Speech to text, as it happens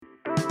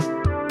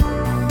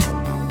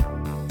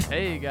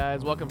Hey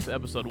guys, welcome to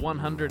episode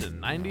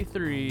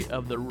 193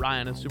 of the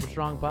Ryan is Super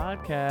Strong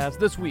podcast.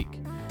 This week,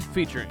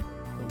 featuring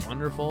the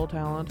wonderful,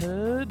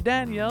 talented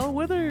Danielle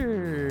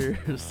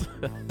Withers.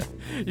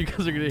 You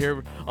guys are going to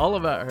hear all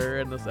about her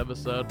in this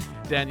episode.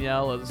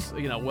 Danielle is,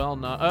 well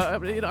known.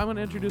 I'm going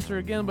to introduce her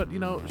again, but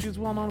she's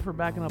well known for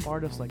backing up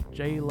artists like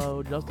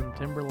J-Lo, Justin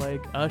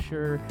Timberlake,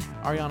 Usher,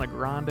 Ariana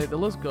Grande. The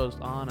list goes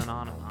on and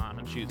on and on,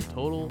 and she's a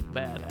total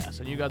badass.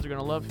 And you guys are going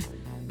to love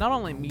not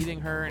only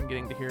meeting her and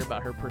getting to hear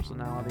about her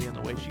personality and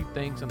the way she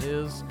thinks and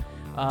is,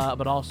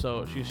 but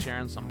also she's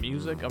sharing some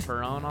music of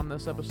her own on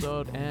this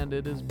episode, and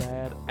it is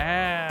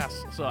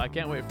badass. So I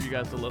can't wait for you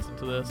guys to listen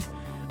to this.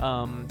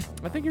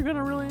 I think you're going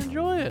to really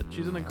enjoy it.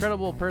 She's an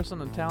incredible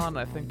person and talent.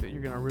 I think that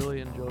you're going to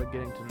really enjoy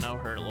getting to know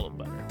her a little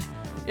better,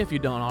 if you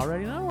don't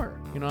already know her.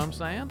 You know what I'm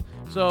saying?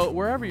 So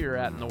wherever you're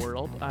at in the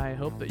world, I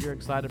hope that you're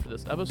excited for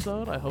this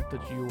episode. I hope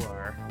that you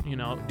are,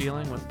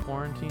 dealing with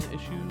quarantine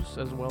issues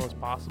as well as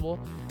possible.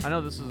 I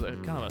know this is a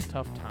kind of a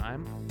tough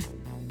time,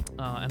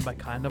 and by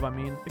kind of, I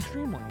mean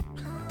extremely.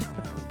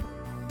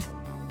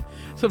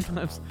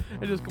 Sometimes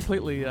I just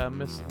completely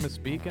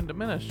misspeak and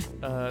diminish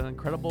an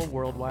incredible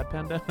worldwide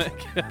pandemic.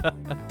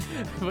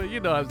 But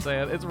you know what I'm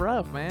saying. It's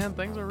rough, man.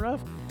 Things are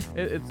rough.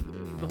 It's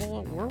the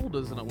whole world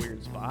is in a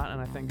weird spot, and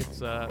I think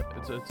it's a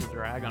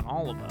drag on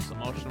all of us,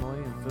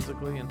 emotionally and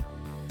physically and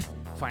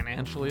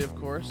financially, of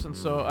course. And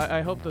so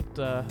I hope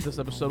that this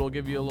episode will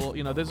give you a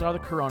little, these are the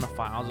Corona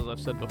files, as I've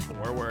said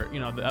before, where,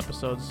 the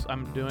episodes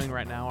I'm doing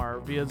right now are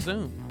via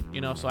Zoom,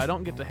 so I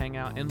don't get to hang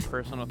out in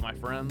person with my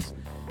friends,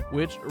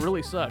 which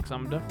really sucks.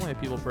 I'm definitely a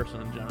people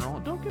person in general.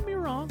 Don't get me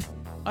wrong.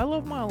 I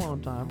love my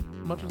alone time,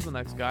 much as the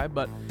next guy,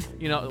 but,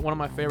 one of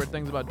my favorite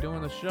things about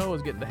doing the show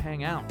is getting to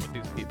hang out with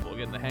these people,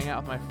 getting to hang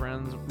out with my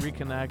friends,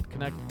 connect,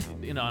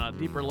 on a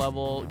deeper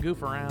level,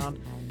 goof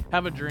around,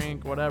 have a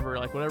drink, whatever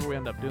we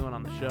end up doing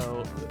on the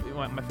show.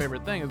 My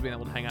favorite thing is being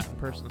able to hang out in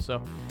person.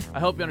 So I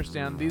hope you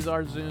understand these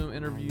are Zoom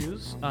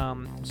interviews.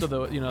 So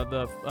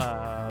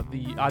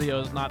the audio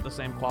is not the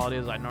same quality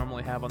as I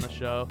normally have on the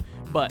show,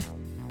 but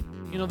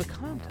the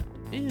content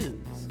is.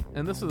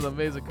 And this is an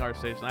amazing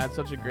conversation. I had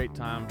such a great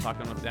time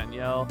talking with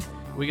Danielle.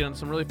 We get into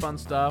some really fun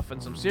stuff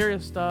and some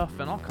serious stuff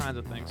and all kinds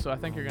of things. So I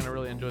think you're going to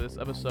really enjoy this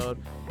episode.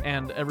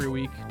 And every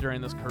week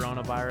during this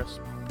coronavirus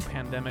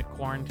pandemic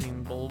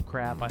quarantine bull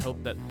crap, I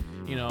hope that,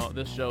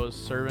 this show is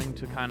serving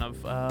to kind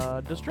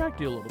of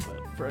distract you a little bit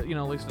for, at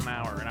least an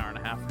hour and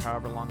a half,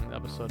 however long the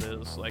episode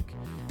is.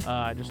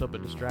 I just hope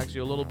it distracts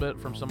you a little bit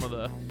from some of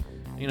the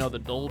the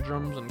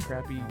doldrums and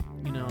crappy,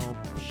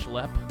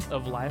 schlep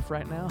of life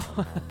right now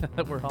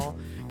that we're all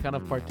kind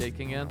of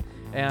partaking in.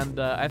 And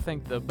I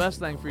think the best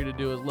thing for you to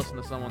do is listen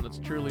to someone that's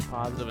truly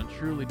positive and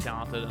truly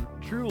talented and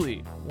truly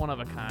one of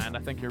a kind. I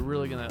think you're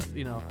really going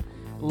to,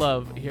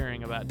 love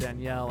hearing about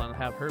Danielle and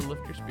have her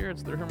lift your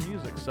spirits through her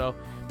music. So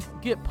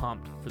get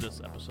pumped for this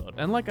episode.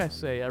 And like I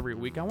say every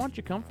week, I want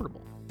you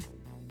comfortable.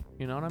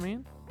 You know what I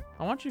mean?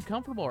 I want you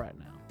comfortable right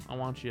now. I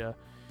want you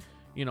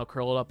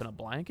curled up in a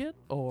blanket,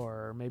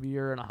 or maybe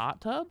you're in a hot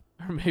tub,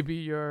 or maybe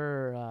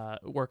you're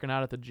working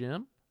out at the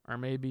gym, or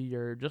maybe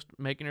you're just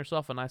making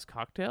yourself a nice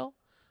cocktail,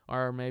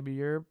 or maybe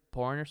you're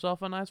pouring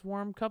yourself a nice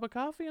warm cup of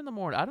coffee in the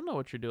morning. I don't know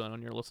what you're doing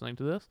when you're listening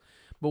to this,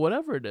 but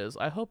whatever it is,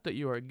 I hope that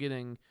you are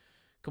getting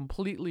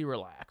completely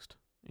relaxed.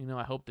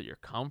 I hope that you're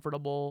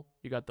comfortable,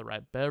 you got the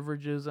right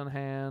beverages in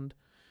hand,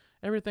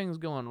 everything's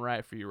going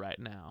right for you right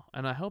now,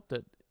 and I hope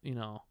that,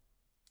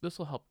 this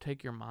will help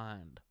take your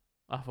mind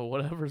off of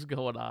whatever's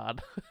going on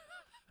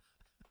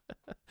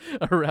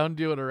around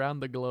you and around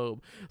the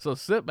globe. So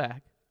sit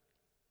back,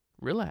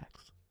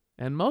 relax,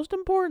 and most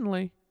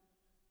importantly,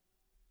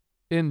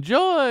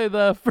 enjoy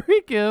the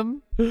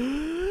freaking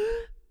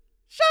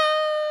show!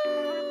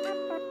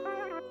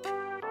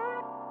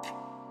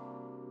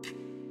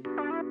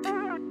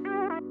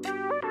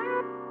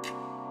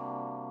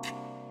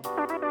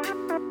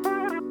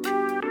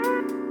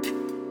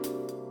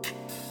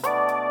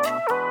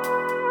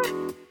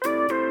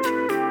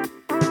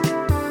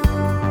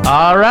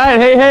 All right,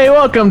 hey,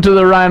 welcome to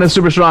the Ryan is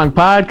Super Strong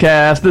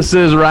podcast. This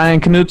is Ryan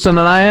Knutson, and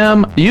I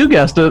am, you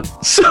guessed it,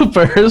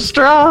 super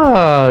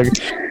strong.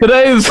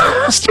 Today's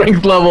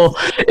strength level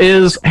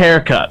is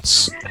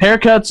haircuts.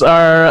 Haircuts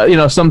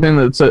are, something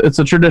it's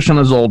a tradition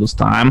as old as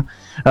time.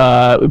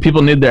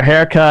 People need their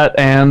haircut,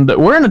 and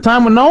we're in a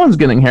time when no one's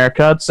getting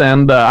haircuts,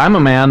 and I'm a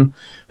man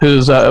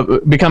who's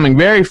becoming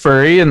very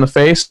furry in the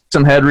face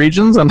and head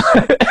regions, and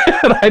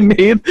I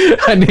need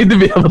to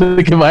be able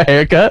to get my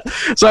hair cut.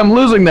 So I'm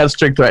losing that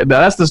strength right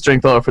now. That's the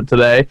strength level for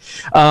today.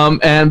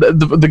 And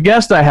the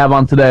guest I have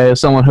on today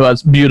is someone who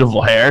has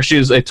beautiful hair.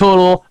 She's a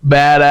total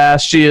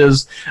badass. She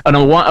is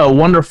a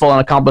wonderful and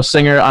accomplished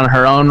singer on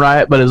her own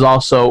right, but is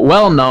also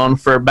well known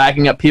for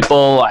backing up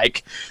people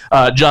like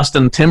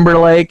Justin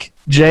Timberlake,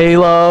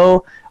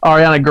 J-Lo,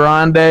 Ariana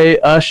Grande,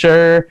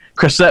 Usher,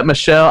 Chrisette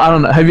Michele. I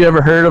don't know. Have you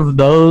ever heard of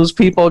those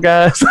people,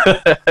 guys?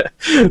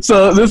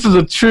 So this is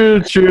a true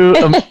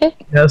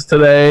guest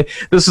today.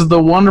 This is the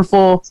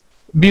wonderful,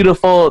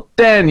 beautiful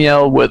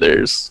Danielle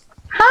Withers.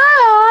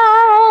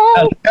 Hi.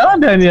 How's it going,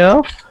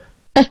 Danielle?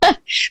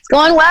 It's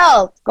going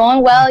well. It's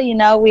going well. You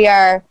know, we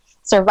are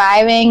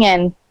surviving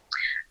and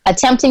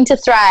attempting to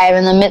thrive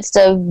in the midst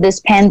of this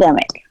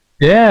pandemic.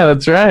 Yeah,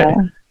 that's right.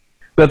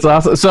 That's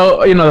awesome.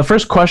 So, the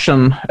first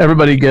question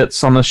everybody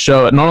gets on this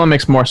show, it normally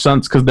makes more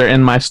sense because they're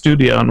in my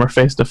studio and we're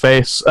face to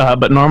face.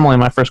 But normally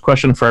my first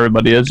question for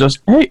everybody is just,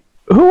 hey,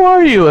 who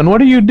are you and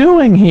what are you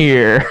doing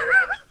here?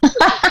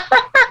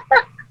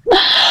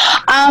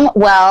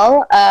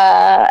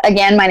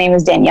 Again, my name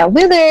is Danielle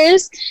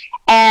Withers,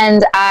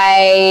 and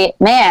I've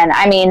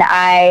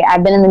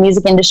been in the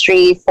music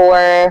industry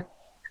for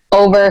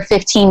over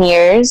 15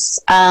 years,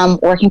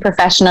 working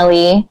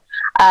professionally.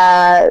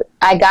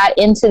 I got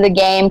into the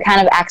game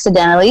kind of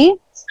accidentally.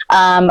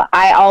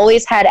 I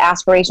always had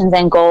aspirations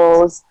and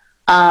goals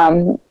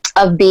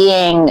of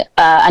being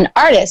an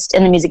artist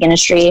in the music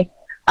industry,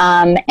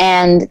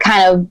 and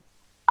kind of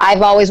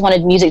I've always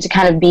wanted music to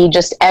kind of be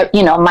just,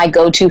 my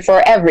go-to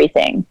for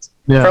everything,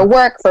 for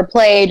work, for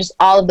play, just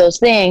all of those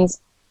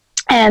things.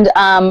 And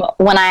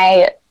when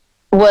I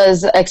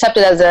was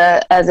accepted as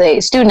a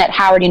student at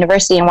Howard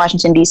University in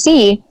Washington,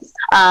 D.C.,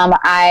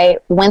 I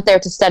went there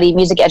to study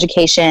music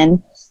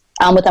education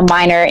with a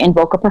minor in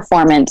vocal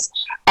performance.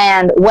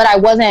 And what I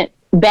wasn't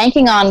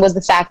banking on was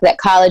the fact that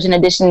college, in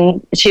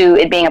addition to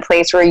it being a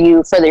place where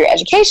you further your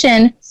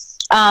education,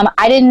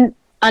 I didn't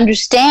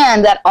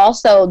understand that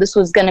also this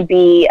was going to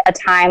be a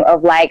time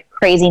of like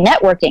crazy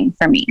networking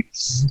for me.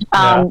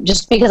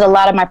 Just because a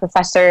lot of my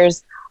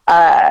professors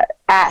at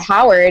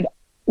Howard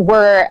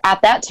were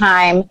at that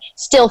time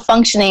still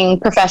functioning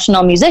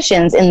professional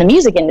musicians in the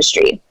music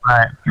industry.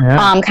 Right.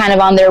 Yeah. Kind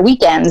of on their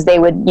weekends, they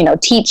would,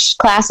 teach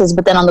classes,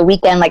 but then on the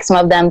weekend, like some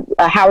of them,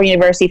 Howard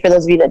University, for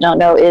those of you that don't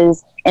know,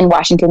 is in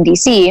Washington,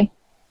 D.C.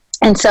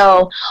 And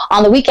so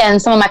on the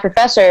weekends, some of my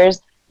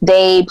professors,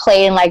 they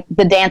play in like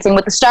the Dancing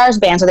with the Stars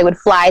band. So they would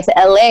fly to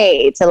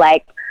LA to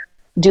like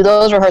do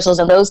those rehearsals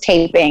and those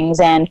tapings.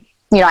 And,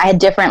 I had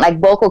different like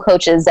vocal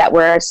coaches that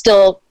were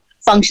still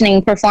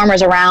functioning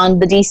performers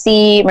around the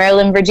DC,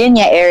 Maryland,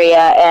 Virginia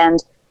area. And,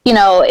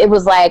 it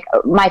was like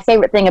my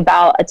favorite thing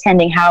about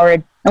attending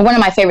Howard, and one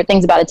of my favorite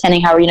things about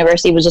attending Howard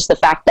University was just the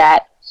fact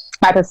that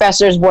my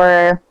professors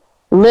were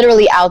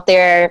literally out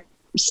there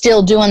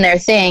still doing their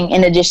thing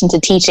in addition to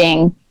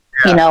teaching,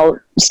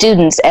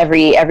 students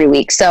every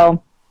week.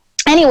 So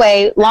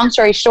anyway, long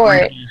story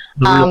short,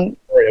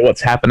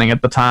 what's happening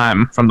at the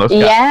time from those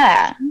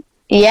guys.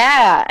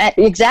 Yeah,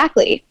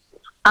 exactly.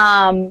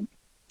 And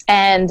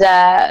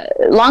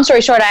long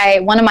story short,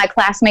 one of my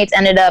classmates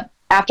ended up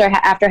after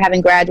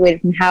having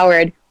graduated from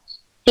Howard,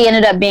 he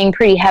ended up being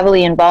pretty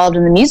heavily involved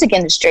in the music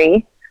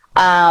industry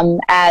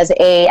as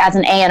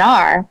an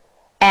A&R.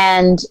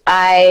 And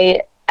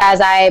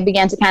as I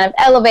began to kind of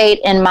elevate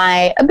in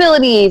my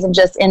abilities and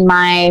just in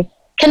my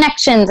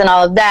connections and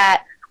all of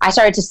that, I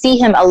started to see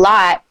him a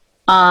lot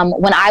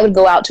when I would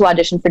go out to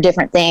audition for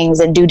different things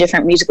and do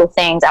different musical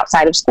things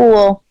outside of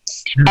school.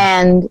 Mm-hmm.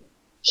 And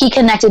he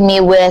connected me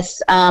with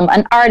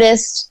an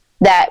artist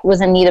that was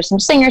in need of some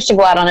singers to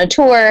go out on a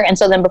tour. And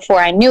so then before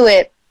I knew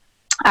it,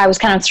 I was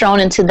kind of thrown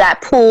into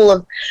that pool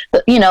of,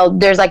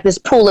 there's like this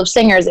pool of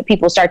singers that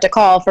people start to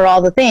call for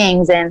all the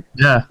things. And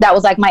that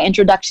was like my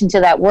introduction to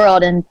that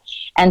world. And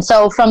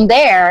so from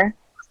there,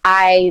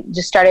 I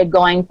just started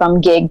going from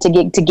gig to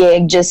gig to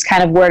gig, just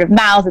kind of word of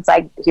mouth. It's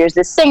like, here's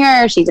this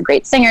singer. She's a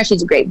great singer.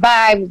 She's a great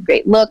vibe,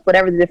 great look,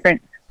 whatever the different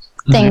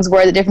things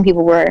were that different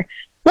people were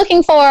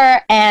looking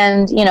for.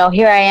 And,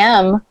 here I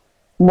am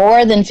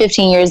more than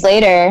 15 years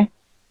later,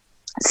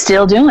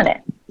 still doing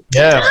it.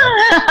 Yeah.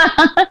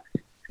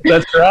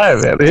 That's right,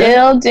 man. Yeah.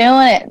 Still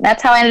doing it.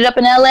 That's how I ended up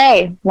in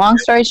LA. Long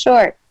story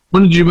short.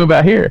 When did you move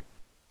out here?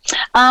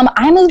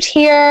 I moved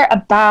here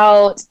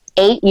about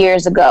 8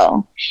 years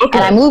ago. Okay.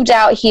 And I moved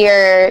out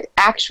here,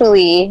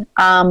 actually,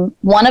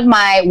 one of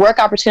my work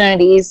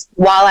opportunities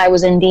while I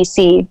was in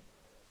DC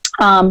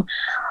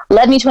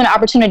led me to an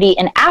opportunity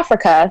in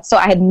Africa. So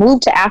I had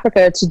moved to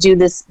Africa to do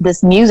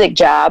this music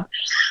job.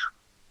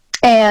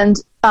 And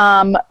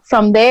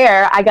from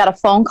there, I got a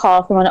phone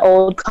call from an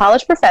old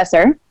college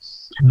professor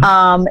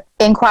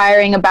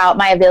inquiring about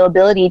my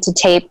availability to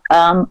tape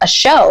a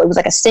show. It was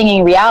like a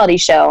singing reality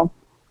show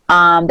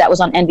that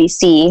was on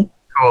NBC.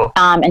 Cool.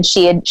 And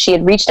she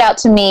had reached out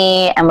to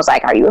me and was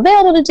like, "Are you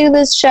available to do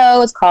this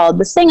show? It's called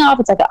The Sing Off.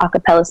 It's like an a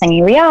cappella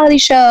singing reality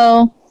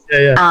show."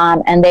 Yeah.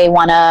 And they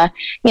want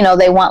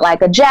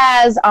like a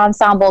jazz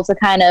ensemble to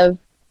kind of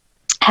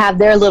have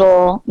their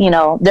little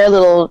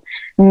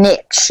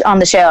niche on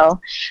the show.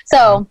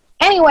 So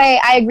anyway,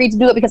 I agreed to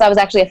do it because I was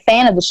actually a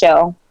fan of the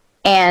show.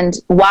 And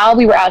while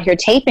we were out here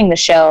taping the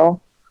show,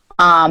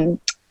 the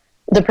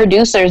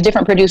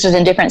different producers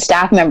and different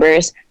staff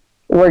members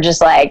were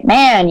just like,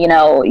 "Man,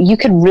 you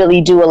could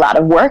really do a lot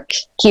of work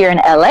here in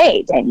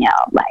LA,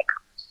 Danielle. Like,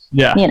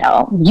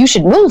 you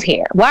should move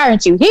here. Why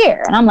aren't you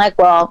here?" And I'm like,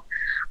 "Well,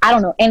 I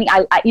don't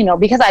know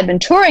because I'd been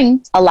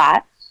touring a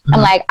lot. Mm-hmm.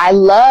 I'm like,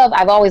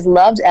 I've always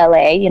loved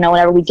LA.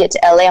 Whenever we get to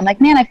LA, I'm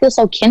like, man, I feel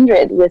so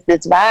kindred with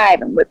this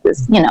vibe and with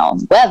this,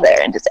 weather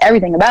and just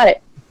everything about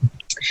it."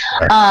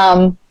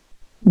 Right.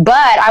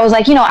 But I was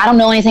like, I don't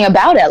know anything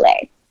about LA.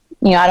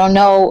 I don't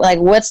know, like,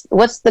 where's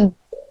the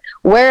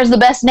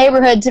best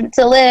neighborhood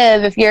to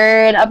live if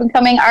you're an up and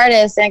coming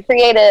artist and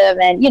creative,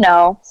 and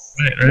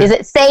Right. is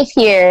it safe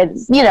here?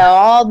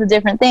 All the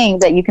different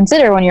things that you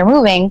consider when you're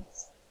moving.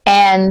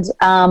 And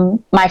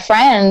my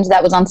friend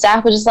that was on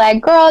staff was just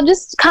like, girl,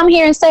 just come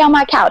here and stay on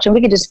my couch and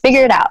we could just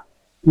figure it out.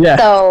 Yeah.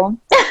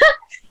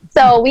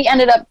 So we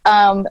ended up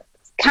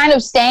kind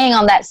of staying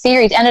on that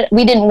series. And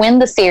we didn't win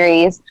the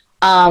series.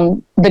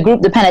 The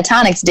group, the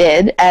Pentatonics,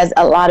 did, as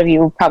a lot of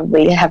you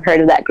probably have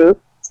heard of that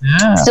group.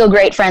 Yeah. Still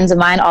great friends of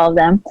mine, all of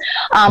them.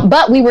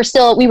 But we were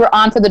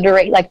on for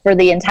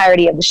the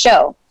entirety of the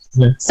show.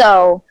 Yeah.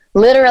 So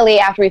literally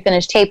after we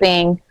finished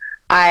taping,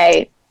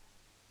 I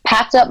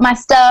packed up my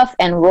stuff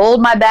and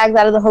rolled my bags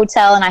out of the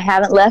hotel, and I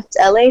haven't left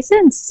LA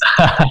since.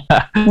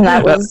 And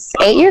that was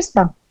 8 years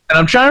ago. And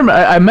I'm trying to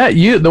I met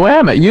you, the way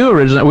I met you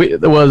originally,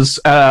 it was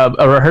a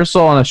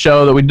rehearsal on a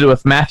show that we did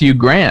with Matthew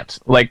Grant,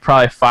 like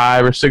probably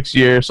 5 or 6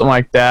 years, something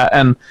like that.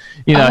 And,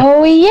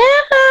 Oh, yeah,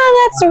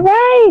 that's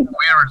right. we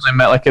originally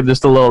met like at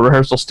just a little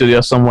rehearsal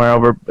studio somewhere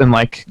over in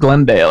like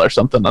Glendale or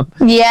something.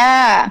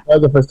 Yeah. That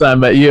was the first time I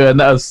met you,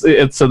 and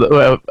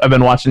I've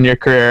been watching your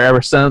career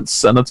ever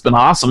since, and it's been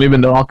awesome. You've been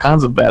doing all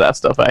kinds of badass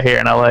stuff out here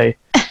in LA.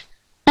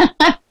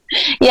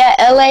 Yeah,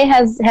 LA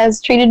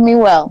has treated me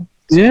well.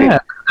 Yeah,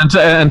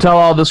 until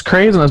all this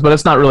craziness, but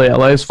it's not really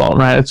LA's fault,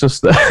 right? It's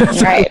just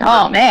right.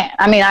 Oh man,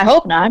 I mean, I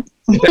hope not.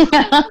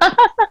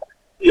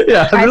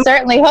 Yeah, I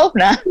certainly hope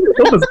not.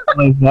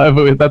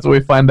 That's what we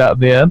find out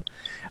in the end.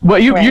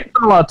 But you spend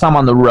a lot of time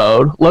on the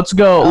road. Let's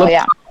go.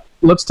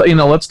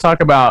 Let's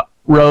talk about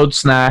road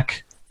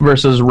snack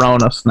versus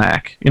Rona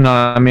snack. You know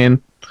what I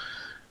mean?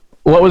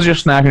 What was your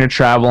snack when you're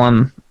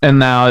traveling, and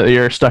now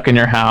you're stuck in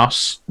your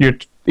house? You're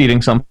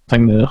eating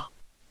something new.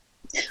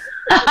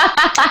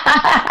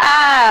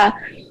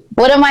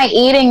 What am I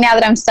eating now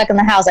that I'm stuck in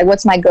the house? Like,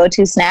 what's my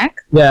go-to snack?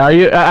 Yeah,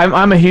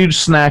 I'm a huge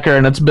snacker,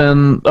 and it's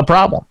been a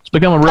problem. It's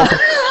become a real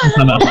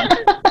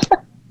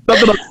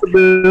something else to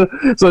do,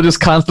 so just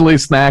constantly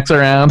snacks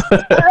around.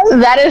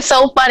 That is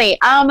so funny.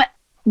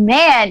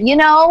 Man,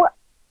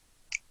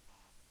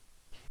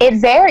 it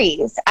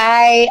varies.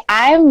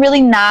 I'm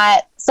really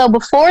not. So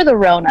before the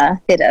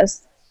Rona hit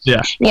us,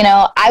 yeah,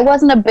 I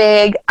wasn't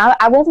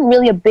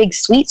really a big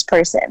sweets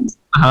person.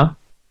 Uh-huh.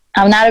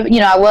 I'm not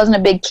I wasn't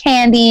a big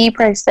candy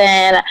person.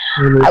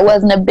 Mm-hmm. I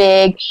wasn't a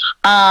big,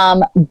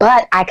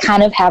 but I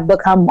kind of have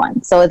become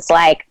one. So it's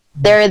like,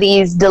 there are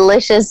these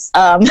delicious,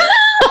 like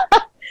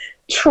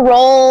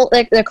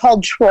they're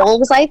called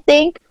trolls, I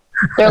think.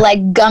 They're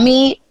like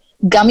gummy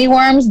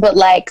worms, but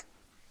like,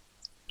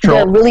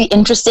 they're really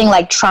interesting,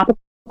 like tropical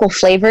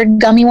flavored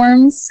gummy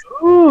worms.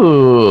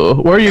 Ooh,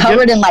 where are you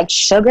covered in like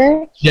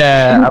sugar?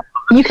 Yeah.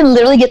 You can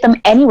literally get them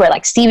anywhere,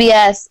 like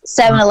CVS,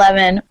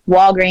 7-Eleven,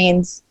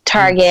 Walgreens,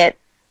 Target.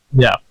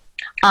 Yeah.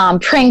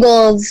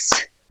 Pringles,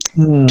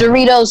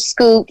 Doritos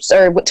scoops,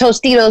 or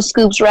Tostitos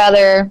scoops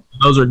rather.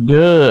 Those are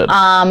good.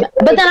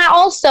 But then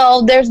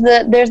there's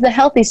the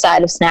healthy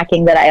side of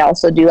snacking that I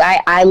also do.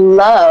 I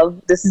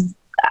love this.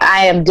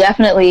 I am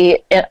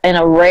definitely in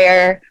a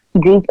rare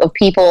group of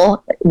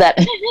people that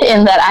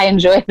I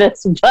enjoy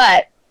this,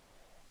 but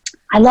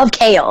I love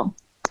kale.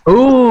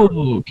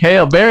 Ooh,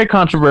 kale, very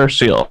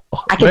controversial.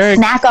 I can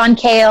snack on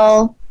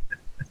kale,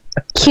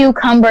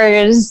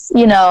 cucumbers,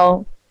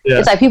 Yeah.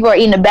 It's like people are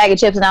eating a bag of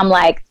chips and I'm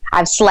like,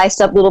 I've sliced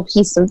up little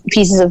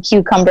pieces of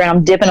cucumber and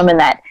I'm dipping them in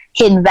that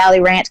Hidden Valley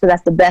Ranch because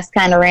that's the best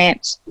kind of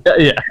ranch.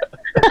 Yeah.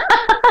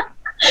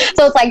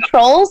 So it's like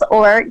trolls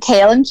or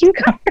kale and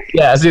cucumber.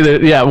 Yeah, it's either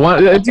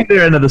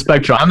end of the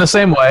spectrum. I'm the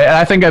same way, and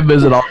I think I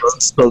visit all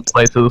those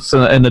places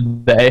in the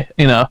day.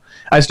 I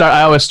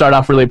always start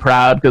off really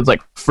proud because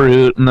like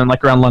fruit, and then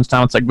like around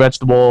lunchtime it's like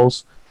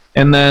vegetables,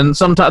 and then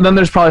then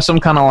there's probably some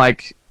kind of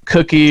like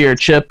cookie or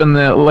chip in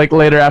the like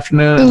later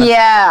afternoon. And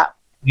yeah.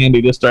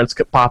 Candy just starts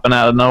popping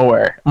out of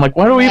nowhere. I'm like,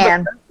 why do we even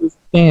have this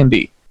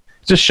candy?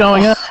 It's just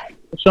showing up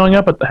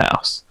at the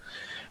house.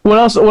 What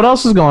else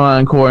is going on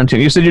in quarantine?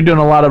 You said you're doing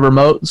a lot of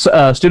remote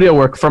studio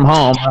work from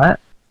home, right?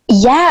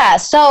 Yeah.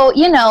 So,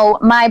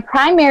 my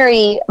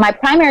primary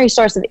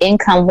source of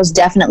income was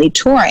definitely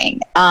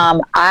touring.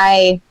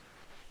 I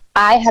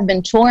have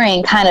been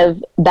touring kind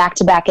of back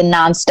to back and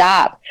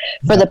nonstop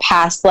for the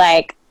past,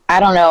 4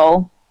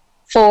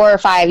 or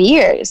 5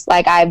 years.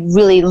 Like, I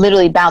really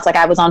literally bounced. Like,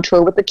 I was on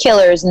tour with the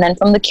Killers, and then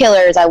from the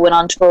Killers I went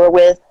on tour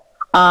with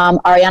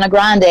Ariana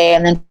Grande,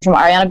 and then from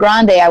Ariana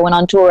Grande I went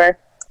on tour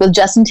with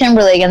Justin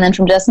Timberlake, and then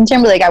from Justin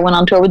Timberlake I went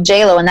on tour with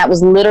J-Lo, and that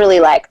was literally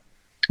like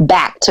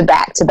back to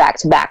back to back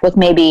to back with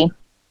maybe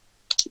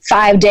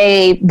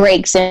 5-day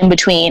breaks in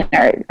between,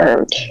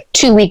 or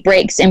 2-week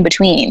breaks in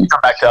between.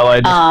 Come back to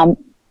LA,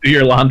 do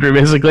your laundry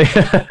basically.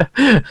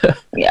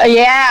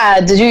 Yeah,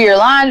 to do your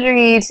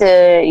laundry,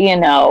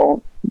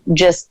 to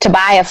just to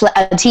buy a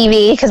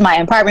TV because my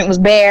apartment was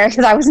bare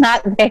because I was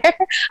not there.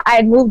 I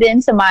had moved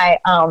into my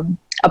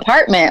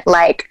apartment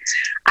like,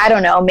 I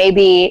don't know,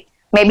 maybe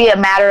a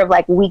matter of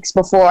like weeks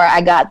before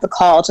I got the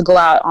call to go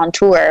out on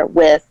tour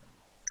with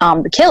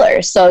the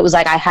Killers. So it was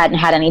like I hadn't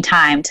had any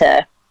time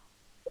to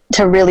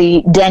to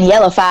really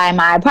Danielify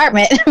my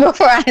apartment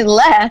before I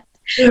left.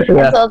 Yeah.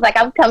 And so it's like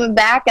I'm coming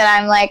back, and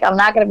I'm like, I'm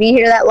not going to be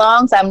here that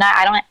long, so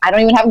I don't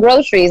even have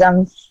groceries.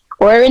 I'm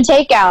ordering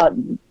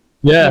takeout.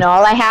 Yeah. You know,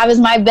 all I have is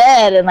my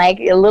bed and like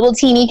a little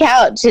teeny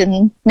couch,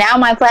 and now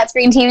my flat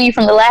screen TV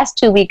from the last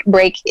 2-week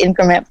break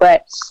increment.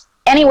 But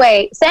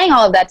anyway, saying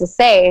all of that to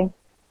say,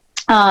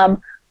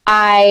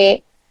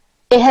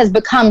 it has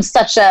become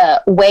such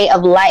a way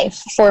of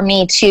life for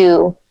me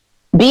to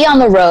be on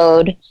the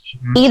road,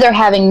 either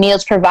having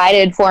meals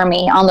provided for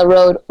me on the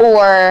road,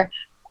 or,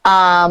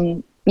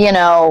 you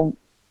know,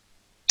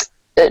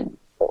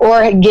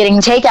 or getting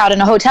takeout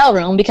in a hotel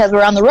room because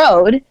we're on the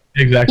road.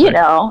 Exactly. You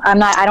know,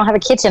 I don't have a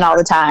kitchen all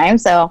the time.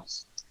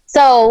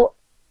 So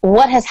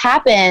what has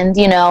happened,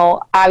 you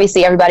know,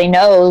 obviously everybody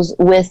knows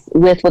with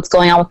what's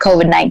going on with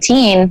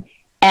COVID-19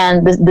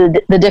 and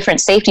the different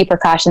safety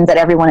precautions that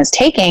everyone is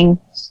taking.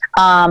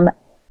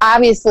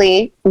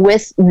 Obviously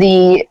with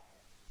the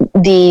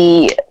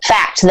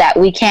fact that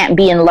we can't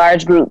be in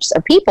large groups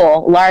of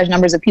people, large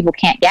numbers of people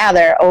can't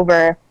gather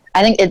over,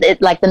 I think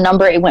it like the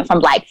number, it went from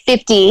like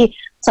 50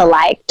 to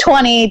like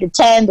 20 to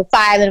 10 to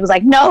 5, and it was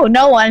like, no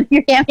one,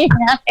 you can't be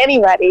around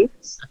anybody.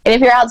 And if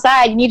you're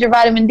outside, you need your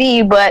vitamin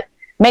D, but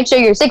make sure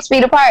you're 6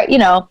 feet apart, you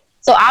know.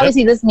 So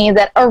obviously this means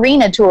that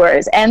arena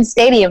tours and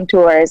stadium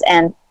tours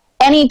and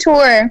any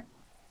tour,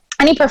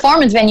 any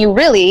performance venue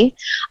really,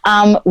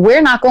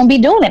 we're not going to be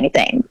doing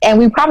anything. And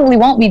we probably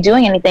won't be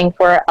doing anything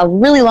for a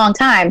really long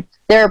time.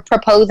 They're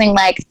proposing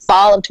like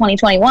fall of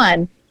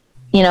 2021,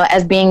 you know,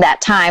 as being that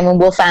time when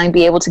we'll finally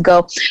be able to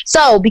go.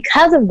 So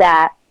because of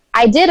that,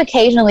 I did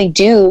occasionally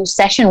do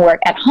session work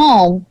at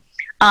home,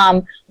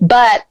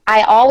 but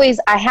I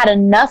had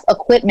enough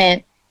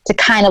equipment to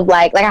kind of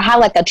like I had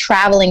like a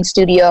traveling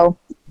studio,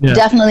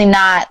 definitely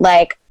not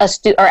like or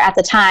at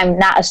the time,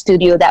 not a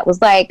studio that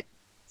was like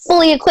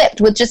fully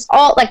equipped with just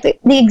all like the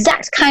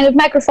exact kind of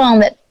microphone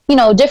that, you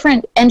know,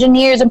 different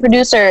engineers and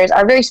producers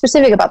are very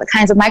specific about the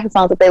kinds of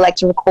microphones that they like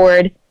to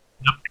record,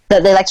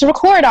 that they like to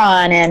record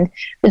on, and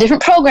the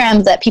different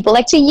programs that people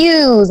like to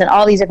use and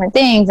all these different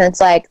things. And it's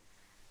like,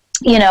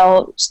 you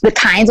know, the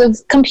kinds of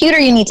computer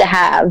you need to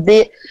have,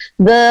 the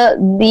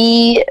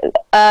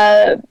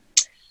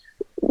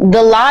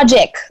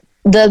Logic,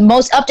 the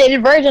most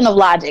updated version of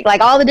Logic,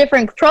 like all the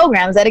different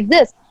programs that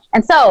exist.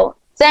 And so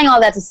saying all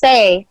that to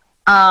say,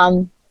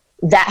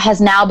 that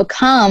has now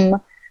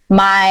become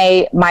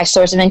my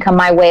source of income,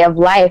 my way of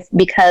life,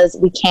 because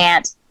we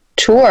can't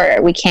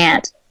tour, we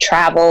can't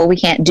travel, we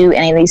can't do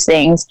any of these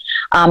things.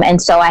 And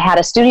so I had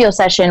a studio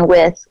session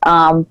with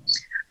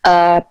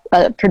a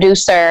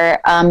producer,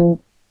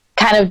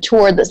 kind of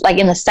toward this, like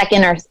in the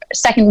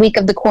second week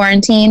of the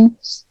quarantine.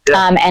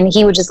 And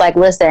he was just like,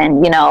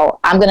 listen, you know,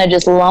 I'm going to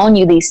just loan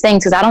you these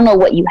things because I don't know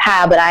what you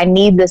have, but I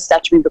need this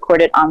stuff to be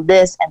recorded on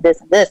this and this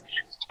and this.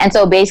 And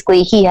so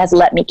basically he has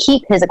let me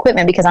keep his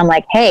equipment because I'm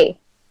like, hey,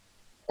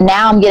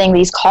 now I'm getting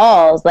these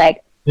calls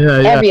like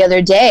every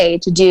other day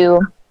to do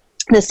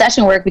the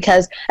session work,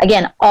 because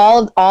again,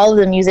 all of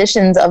the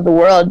musicians of the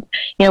world,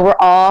 you know, we're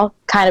all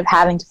kind of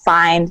having to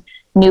find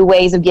new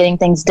ways of getting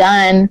things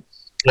done,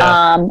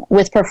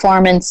 with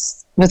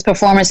performances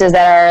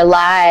that are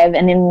live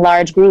and in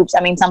large groups. I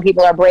mean, some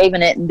people are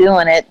braving it and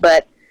doing it,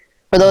 but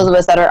for those of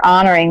us that are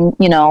honoring,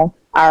 you know,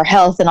 our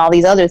health and all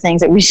these other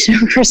things that we're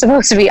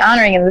supposed to be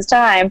honoring in this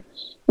time,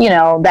 you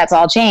know, that's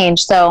all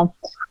changed. So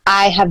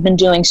I have been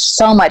doing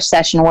so much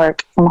session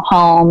work from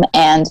home,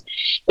 and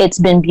it's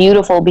been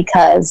beautiful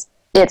because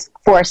it's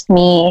forced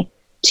me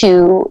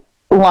to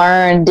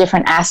learn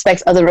different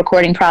aspects of the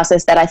recording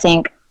process that I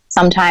think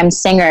sometimes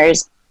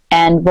singers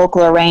and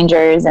vocal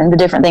arrangers and the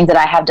different things that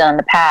I have done in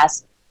the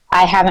past,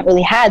 I haven't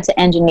really had to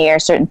engineer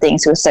certain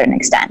things to a certain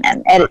extent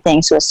and edit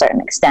things to a certain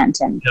extent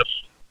and,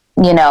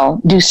 you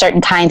know, do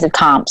certain kinds of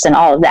comps and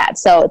all of that.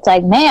 So it's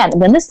like, man,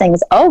 when this thing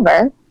is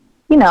over,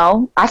 you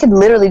know, I could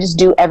literally just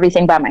do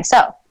everything by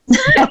myself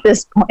at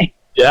this point.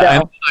 Yeah,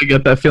 so. I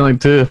get that feeling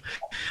too.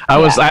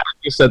 Like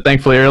you said,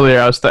 thankfully earlier,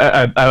 I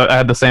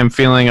had the same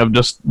feeling of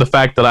just the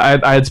fact that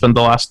I had spent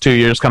the last 2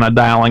 years kind of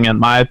dialing in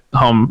my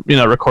home, you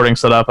know, recording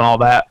setup and all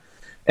that,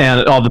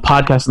 and all the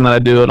podcasting that I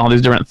do and all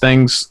these different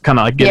things kind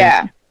of like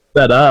getting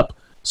set up.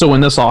 So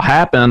when this all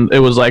happened, it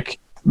was like,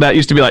 that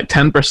used to be like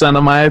 10%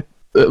 of my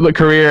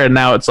career, and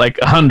now it's like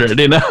 100,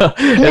 you know?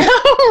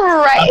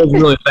 Right. I was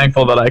really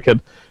thankful that I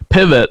could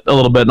pivot a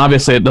little bit, and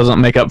obviously it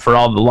doesn't make up for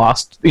all the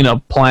lost, you know,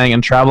 playing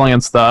and traveling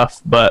and stuff,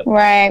 but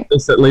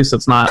at least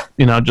it's not,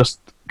 you know,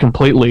 just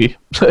completely,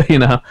 you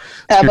know,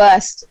 a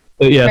bust.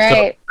 Yeah,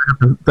 right.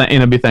 So, you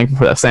know, be thankful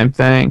for that same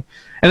thing.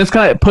 And it's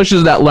kind of, it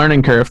pushes that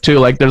learning curve too.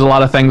 Like there's a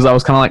lot of things I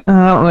was kind of like,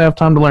 I don't really have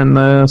time to learn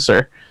this,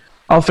 or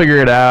I'll figure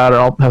it out, or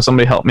I'll have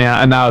somebody help me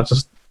out. And now it's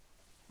just,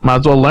 might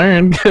as well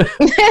learn.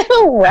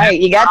 Right,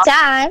 you got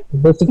time.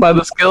 Diversify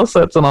the skill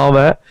sets and all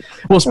that.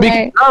 Well,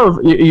 speaking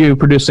of you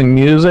producing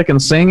music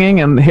and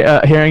singing and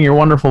hearing your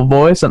wonderful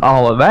voice and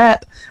all of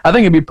that, I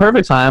think it'd be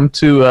perfect time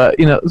to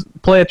you know,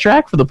 play a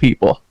track for the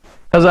people.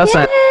 How's that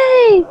sound?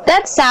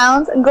 That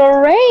sounds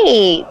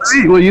great.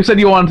 Well, you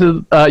said you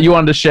wanted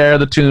to share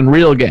the tune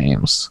 "Real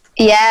Games."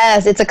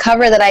 Yes, it's a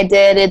cover that I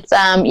did. It's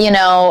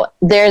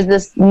there's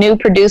this new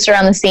producer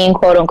on the scene,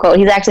 quote unquote.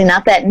 He's actually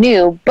not that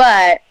new,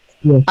 but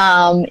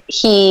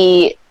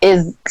he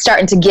is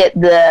starting to get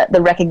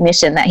the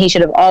recognition that he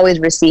should have always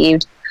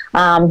received.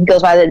 He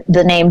goes by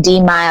the name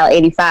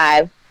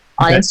DMile85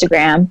 on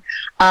Instagram,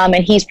 and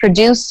he's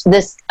produced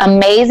this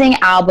amazing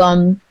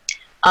album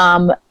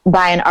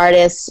by an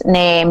artist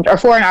named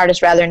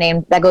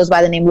that goes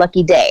by the name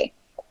Lucky Day.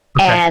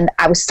 Okay. And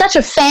I was such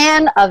a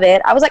fan of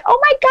it. I was like, oh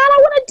my God, I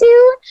want to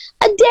do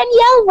a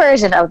Danielle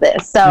version of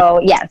this. So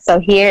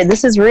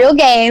this is Real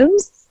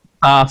Games.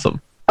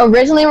 Awesome.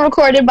 Originally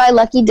recorded by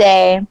Lucky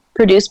Day,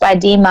 produced by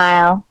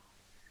D-Mile.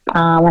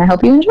 And I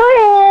hope you enjoy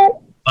it.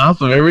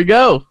 Awesome. Here we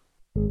go.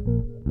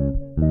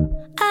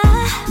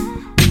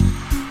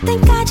 I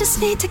think I just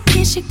need to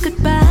kiss you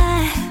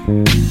goodbye.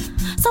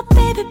 So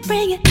baby,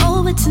 bring it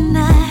over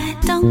tonight.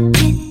 Don't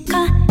get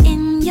caught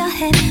in your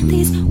head.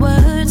 These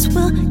words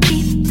will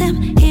keep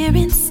them here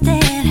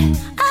instead.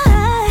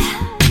 I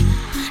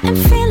am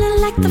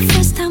feeling like the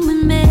first time we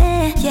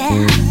met,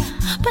 yeah.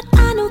 But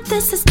I know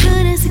this is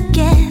good as it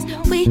gets.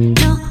 We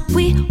know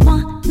we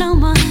want no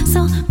more.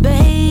 So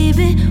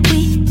baby,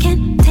 we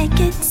can take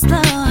it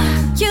slow.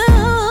 You,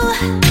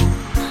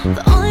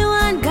 the only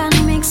one got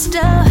me mixed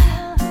up.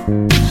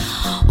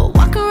 We'll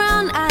walk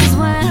around eyes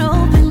wide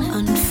open,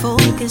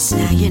 unfocused.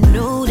 Now you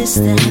notice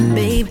that,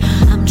 babe,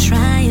 I'm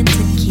trying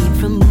to keep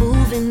from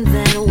moving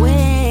that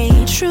way.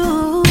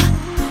 True,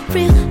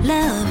 real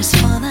love is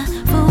for the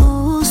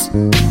fools.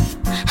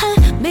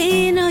 I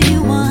may know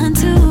you want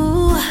to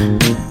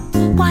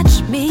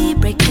watch me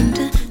break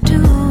into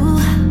two.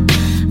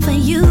 For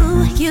you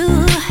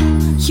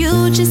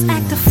just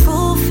act a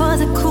fool for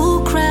the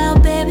cool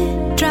crowd, baby.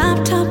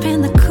 Drop top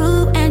in the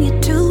coupe and you're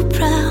too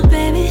proud,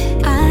 baby.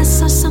 I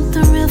saw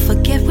something real,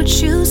 forget what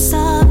you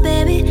saw,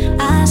 baby.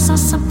 I saw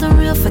something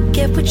real,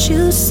 forget what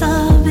you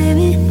saw,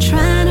 baby.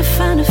 Trying to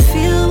find a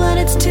feel, but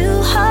it's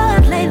too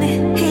hard lately.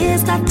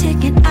 Here's that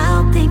ticket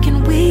out,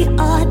 thinking we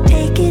ought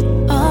take it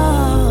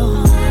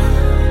all.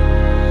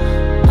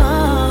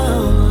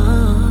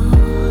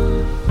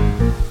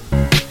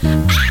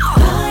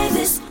 Boy,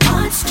 this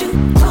heart's too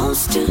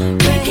close to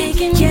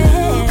breaking. You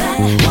got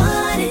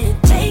what it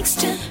takes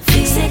to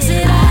fix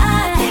it.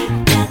 I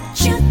think that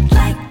you'd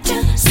like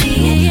to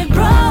see it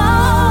grow.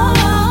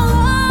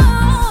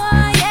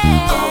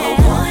 Oh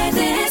boy,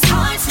 this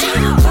heart's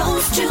too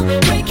close to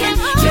breaking.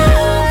 You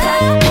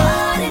got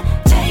what it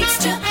takes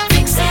to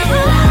fix it.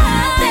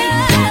 I think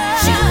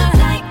that you'd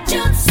like to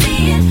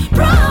see it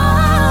grow.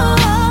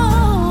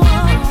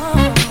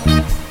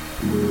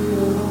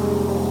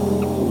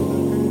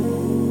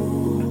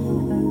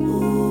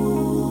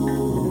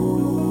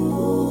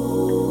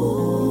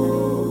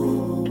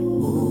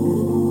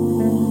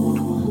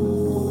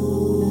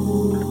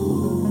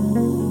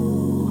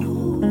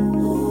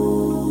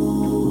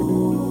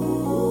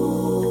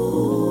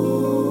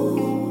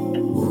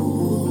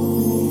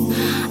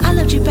 I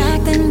loved you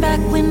back then, back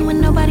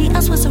when nobody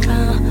else was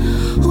around.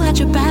 Who had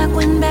your back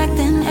when back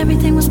then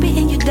everything was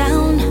beating you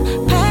down?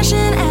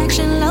 Passion,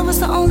 action, love was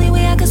the only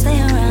way I could stay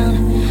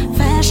around.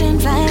 Fashion,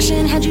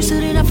 flashing, had you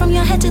suited up from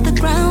your head to the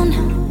ground.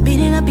 Beat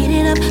it up,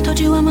 told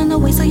you I'm on the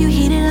way so you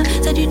heat it up.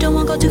 Said you don't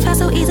want to go too fast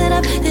so ease it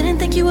up. Didn't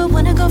think you would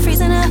wanna go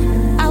freezing up.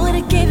 I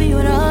would've gave you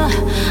it all.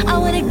 I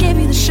would've gave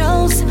you the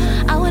shows.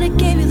 I would've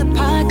gave you the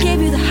park,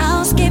 gave you the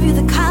house, gave you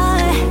the car.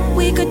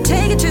 We could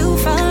take it too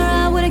far.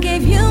 I would've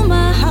gave you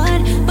my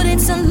heart, but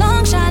it's a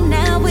long shot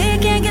now. We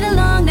can't get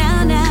along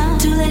now.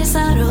 Too late to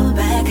settle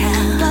back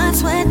how. Blood,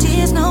 sweat,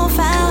 tears, no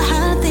foul.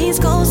 How do things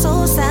go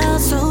so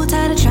south? So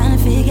tired of trying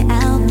to figure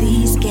out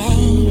these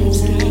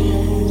games.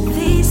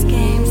 These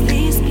games.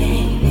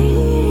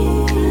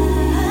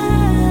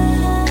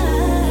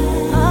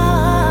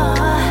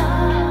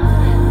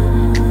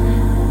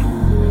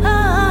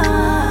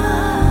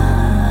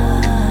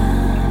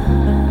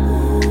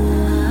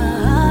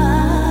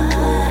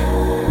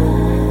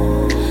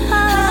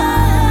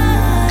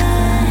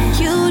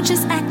 You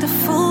just act a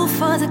fool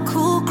for the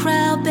cool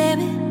crowd,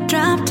 baby.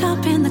 Drop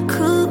top in the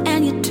coupe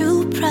and you're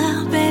too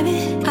proud,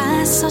 baby.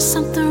 I saw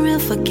something real,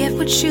 forget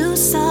what you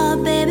saw,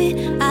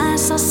 baby. I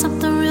saw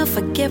something real,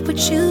 forget what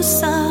you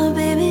saw,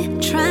 baby.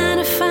 Trying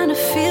to find a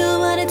feel,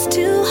 but it's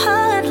too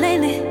hard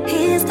lately.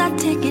 Here's that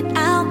ticket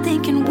out,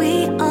 thinking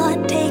we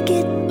ought take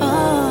it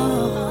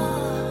all.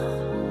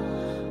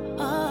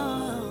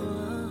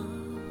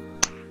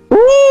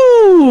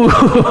 Ooh!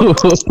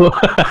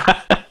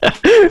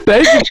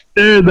 Thank you for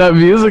sharing that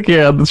music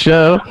here on the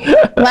show.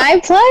 My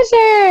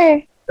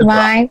pleasure.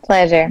 My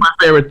pleasure. My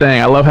favorite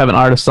thing. I love having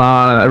artists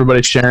on and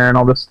everybody sharing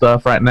all this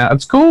stuff right now.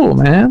 It's cool,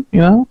 man. You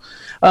know.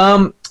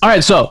 All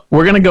right, so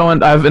we're gonna go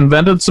in. I've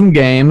invented some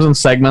games and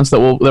segments that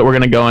we're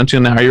gonna go into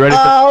now. Are you ready?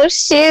 Oh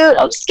shoot!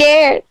 I'm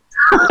scared.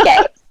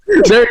 Okay.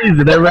 They're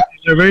easy. They're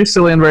very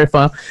silly and very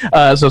fun.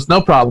 So it's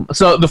no problem.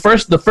 So the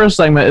first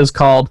segment is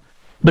called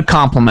the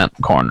compliment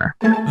corner.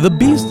 The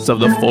beasts of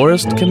the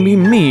forest can be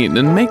mean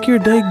and make your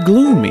day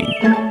gloomy.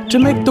 To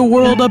make the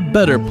world a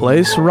better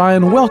place,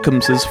 Ryan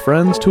welcomes his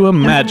friends to a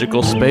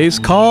magical space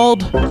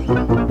called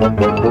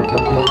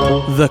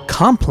the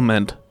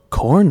Compliment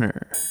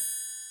Corner.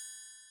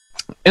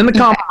 In the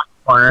compliment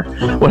corner,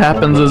 what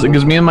happens is it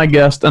gives me and my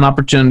guest an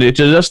opportunity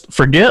to just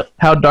forget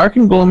how dark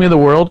and gloomy the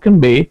world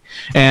can be,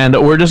 and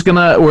what's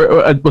gonna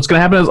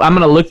happen is I'm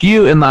gonna look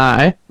you in the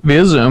eye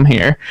via Zoom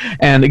here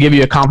and give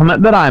you a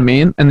compliment that I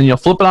mean, and then you'll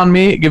flip it on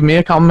me, give me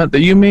a compliment that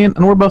you mean,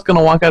 and we're both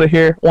gonna walk out of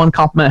here one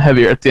compliment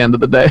heavier at the end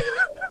of the day.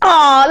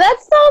 Oh,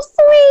 that's so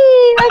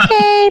sweet.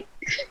 Okay.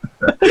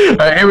 All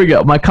right, here we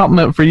go. My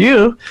compliment for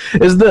you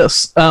is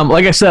this.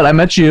 Like I said, I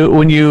met you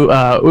when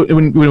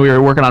when we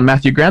were working on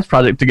Matthew Grant's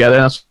project together.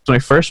 And that's when we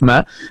first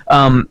met.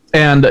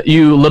 And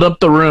you lit up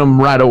the room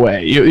right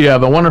away. You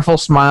have a wonderful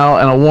smile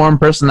and a warm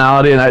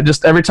personality. And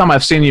every time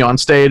I've seen you on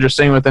stage or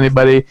singing with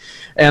anybody,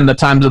 and the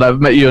times that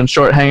I've met you in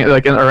short hang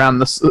around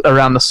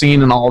the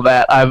scene and all of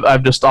that,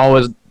 I've just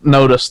always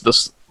noticed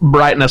this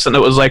brightness, and it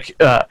was like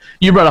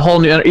you brought a whole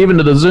new, even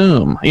to the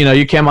Zoom,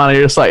 you came on and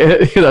you're just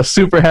like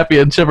super happy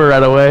and chipper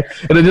right away,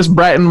 and it just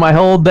brightened my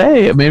whole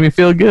day. It made me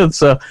feel good.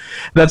 So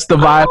that's the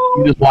vibe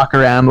you just walk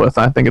around with.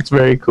 I think it's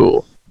very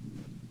cool.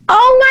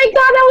 Oh my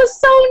God, that was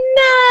so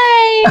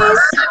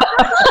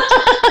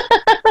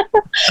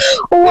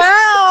nice.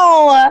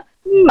 Wow.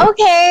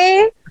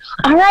 Okay.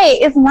 All right,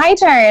 it's my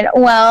turn.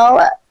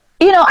 Well,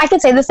 I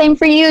could say the same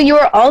for you. You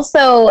are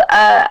also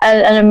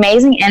an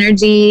amazing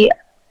energy,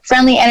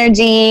 friendly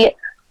energy,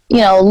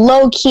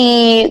 low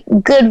key,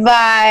 good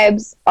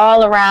vibes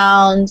all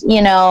around,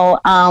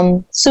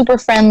 super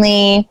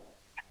friendly.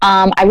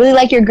 I really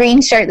like your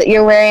green shirt that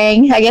you're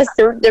wearing. I guess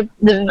the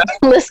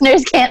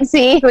listeners can't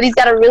see, but he's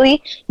got a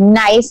really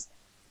nice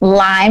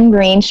lime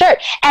green shirt.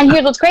 And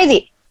here's what's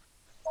crazy.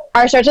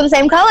 Our shirts are the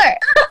same color.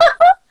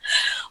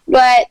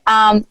 But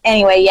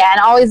anyway, yeah,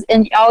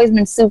 and you've always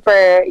been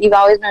super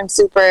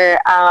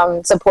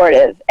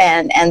supportive,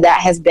 and that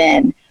has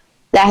been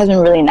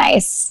really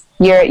nice.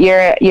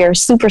 You're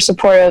super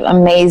supportive,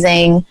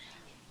 amazing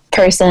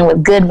person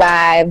with good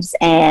vibes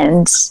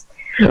and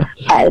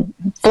a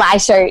fly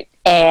shirt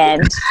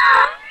and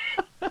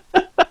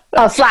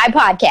a fly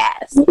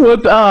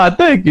podcast.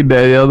 Thank you,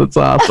 Danielle. That's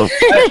awesome.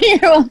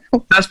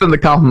 That's been the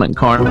compliment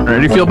corner.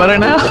 Do you feel better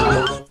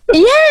now?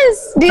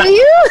 Yes. Do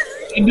you?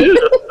 I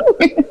do.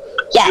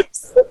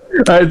 Yes.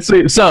 All right,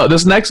 sweet. So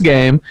this next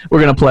game we're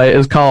going to play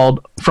is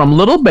called From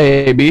Little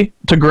Baby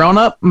to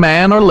Grown-Up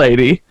Man or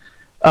Lady.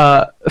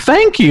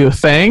 Thank you,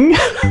 thing.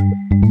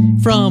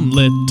 From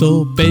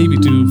little baby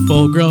to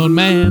full-grown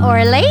man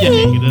or lady.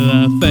 You hated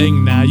a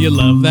thing, now you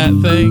love that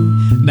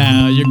thing.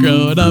 Now you're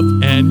growing up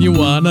and you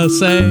wanna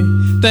say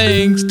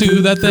thanks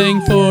to that thing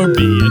for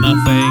being a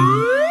thing.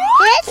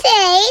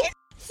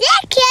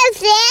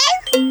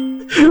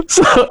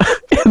 So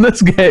in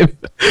this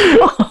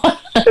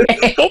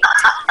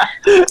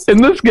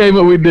game,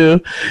 what we do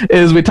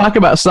is we talk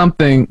about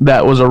something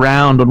that was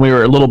around when we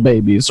were little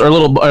babies or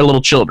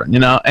little children,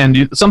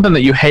 and something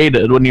that you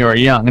hated when you were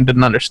young and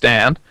didn't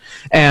understand.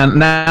 And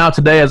now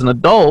today as an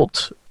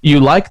adult, you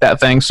like that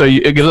thing. So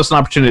it gives us an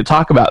opportunity to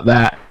talk about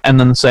that and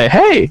then say,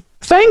 hey,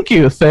 thank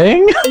you,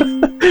 thing,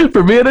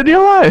 for being in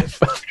your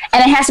life.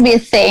 And it has to be a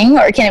thing,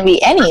 or can it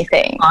be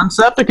anything?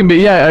 Concept. It can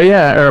be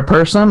or a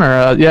person,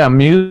 or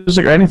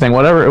music, or anything,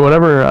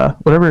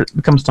 whatever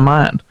comes to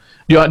mind.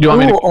 Do you want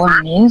me to?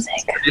 Or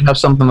music. Do you have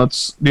something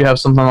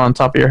on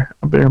top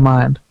of your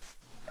mind?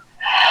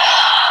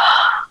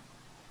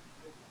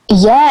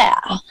 Yeah.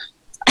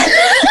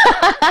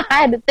 I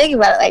had to think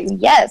about it. Like,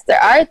 yes,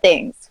 there are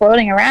things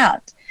floating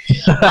around.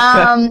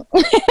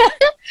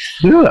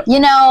 Do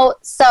it.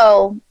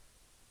 So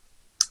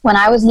when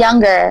I was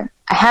younger,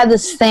 I had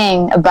this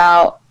thing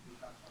about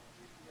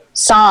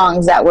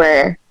songs that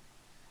were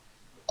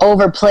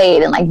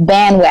overplayed and like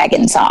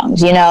bandwagon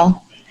songs,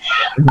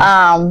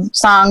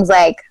 songs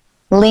like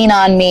Lean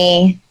on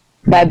Me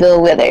by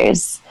Bill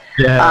Withers.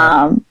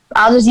 Yeah.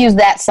 I'll just use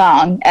that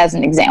song as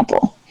an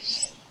example.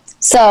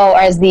 So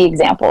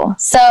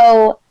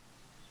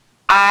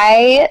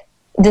I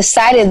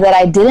decided that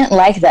I didn't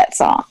like that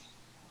song.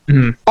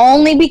 Mm-hmm.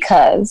 Only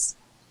because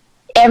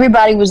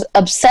everybody was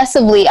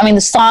obsessively,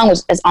 the song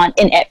was on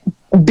in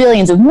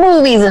billions of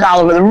movies and all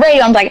over the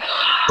radio. I'm like,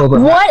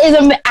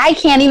 I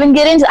can't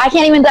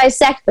even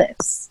dissect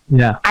this.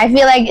 Yeah. I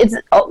feel like it's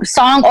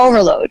song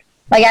overload,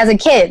 like as a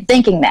kid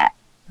thinking that.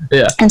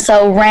 Yeah. And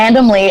so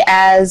randomly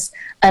as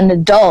an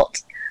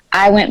adult,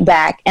 I went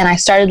back and I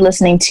started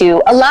listening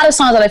to a lot of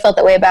songs that I felt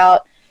that way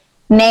about,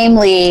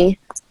 namely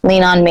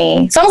Lean on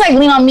Me. Songs like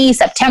Lean on Me,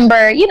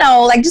 September,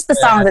 like just the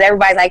songs that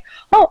everybody's like,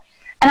 oh.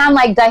 And I'm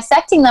like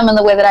dissecting them in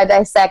the way that I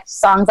dissect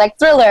songs like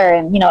Thriller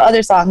and,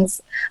 other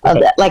songs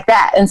like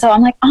that. And so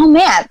I'm like, oh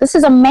man, this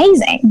is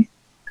amazing.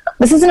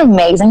 This is an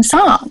amazing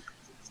song.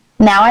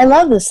 Now I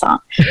love this song.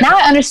 Now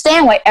I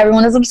understand why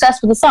everyone is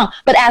obsessed with the song.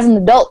 But as an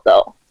adult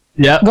though,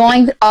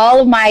 going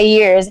all of my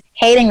years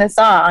hating the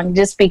song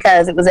just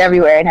because it was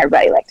everywhere and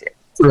everybody liked it.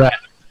 Right.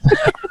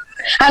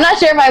 I'm not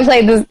sure if I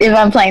played this. If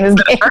I'm playing this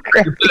game.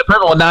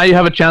 Well, now you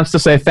have a chance to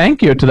say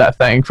thank you to that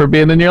thing for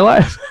being in your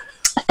life.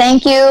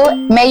 Thank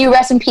you. May you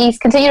rest in peace.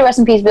 Continue to rest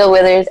in peace, Bill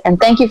Withers. And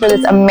thank you for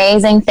this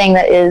amazing thing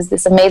that is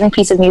this amazing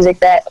piece of music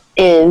that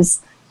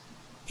is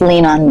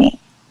 "Lean on Me."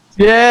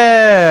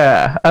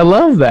 Yeah, I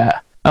love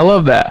that.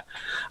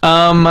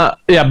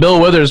 Yeah,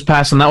 Bill Withers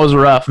passing, that was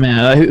rough,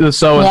 man.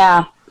 So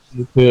Yeah.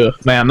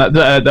 man,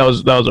 that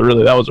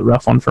was a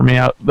rough one for me.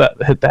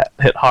 That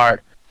hit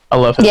hard. I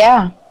love him.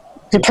 Yeah.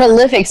 He's a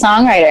prolific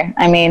songwriter.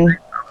 I mean,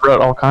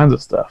 Wrote all kinds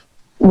of stuff.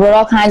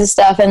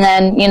 And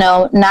then,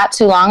 not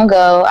too long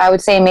ago, I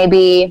would say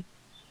maybe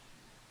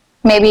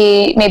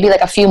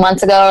like a few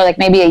months ago, or like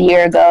maybe a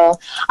year ago,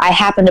 I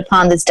happened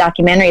upon this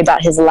documentary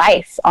about his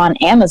life on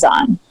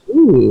Amazon.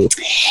 Ooh.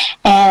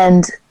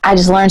 And I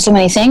just learned so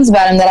many things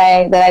about him that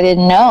I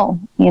didn't know.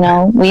 We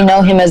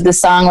know him as the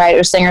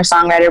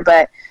singer-songwriter,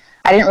 but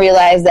I didn't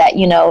realize that,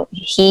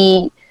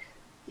 he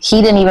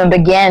didn't even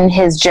begin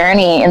his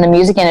journey in the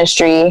music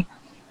industry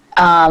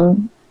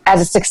as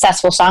a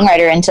successful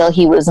songwriter until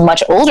he was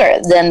much older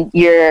than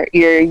your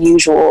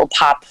usual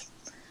pop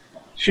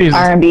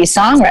R&B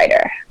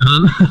songwriter.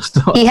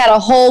 He had a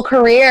whole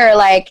career.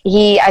 I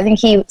think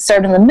he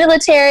served in the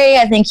military.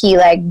 I think he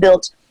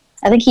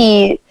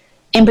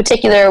in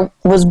particular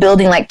was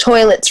building like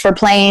toilets for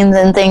planes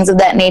and things of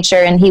that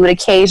nature. And he would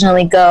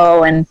occasionally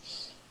go and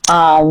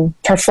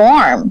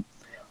perform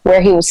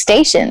where he was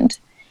stationed.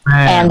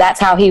 Man. And that's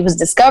how he was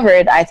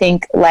discovered, I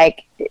think,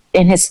 like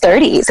in his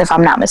 30s, if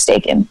I'm not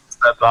mistaken.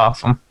 That's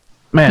awesome.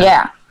 Man.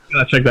 Yeah. You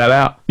gotta check that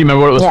out. You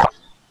remember what it was called?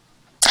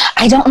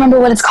 I don't remember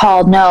what it's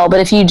called, no, but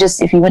if you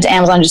went to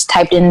Amazon, just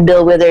typed in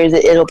Bill Withers,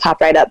 it'll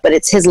pop right up. But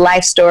it's his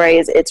life story.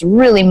 It's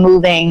really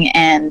moving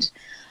and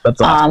that's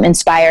awesome.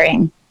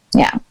 Inspiring.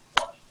 Yeah.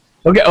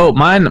 Okay. Oh,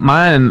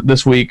 mine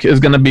this week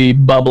is going to be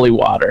bubbly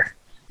water.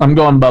 I'm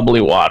going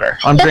bubbly water.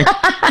 I'm drinking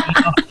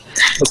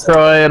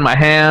LaCroix in my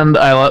hand.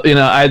 I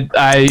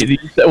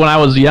when I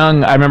was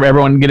young, I remember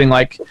everyone getting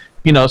like,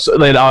 so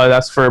they'd always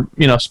ask for,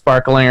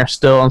 sparkling or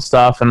still and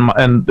stuff.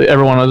 And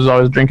everyone was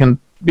always drinking,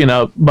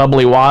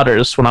 bubbly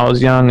waters when I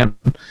was young. And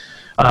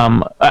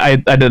I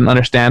didn't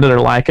understand it or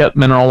like it.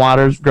 Mineral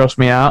waters gross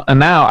me out. And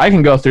now I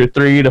can go through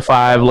 3 to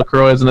 5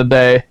 LaCroix in a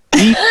day.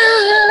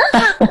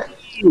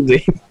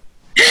 Easy.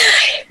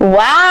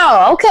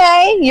 Wow.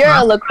 Okay, you're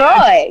a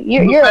LaCroix.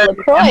 You're a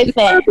LaCroix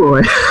fan.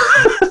 Or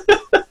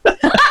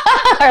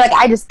like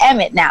I just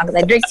am it now because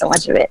I drink so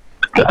much of it.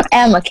 I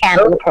am a can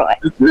of LaCroix.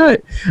 That's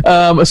right.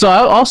 So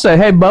I'll say,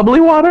 hey,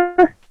 bubbly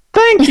water.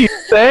 Thank you.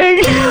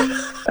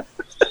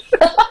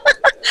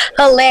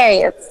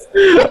 Hilarious.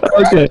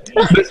 Okay.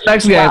 This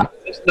next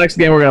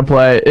game we're gonna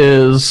play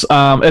is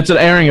it's an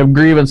airing of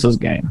grievances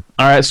game.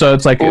 All right. So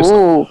it's like it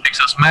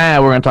makes us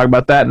mad. We're gonna talk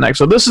about that next.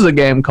 So this is a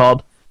game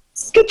called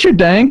Get Your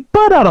Dang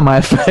Butt Out of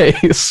My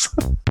Face.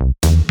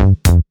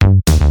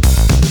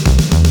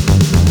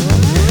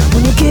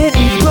 When you're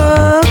getting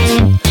bugged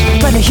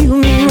by the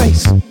human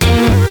race,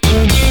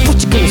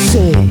 what you gonna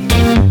say?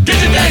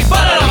 Get your dang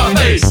butt out of my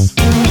face!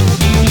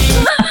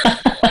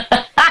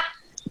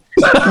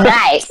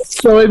 Nice.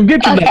 So in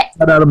Get Your Dang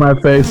Butt Out of My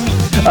Face,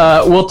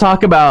 we'll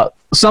talk about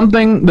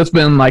something that's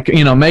been like,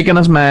 making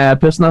us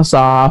mad, pissing us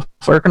off,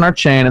 irking our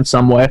chain in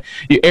some way.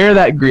 You air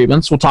that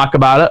grievance, we'll talk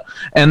about it,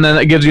 and then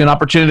it gives you an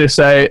opportunity to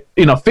say,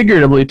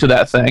 figuratively to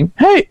that thing,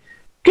 hey,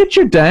 get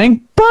your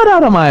dang butt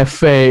out of my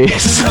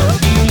face.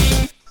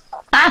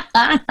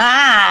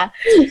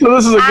 So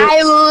this is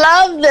I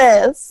love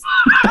this.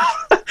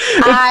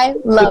 I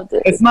love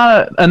this. It's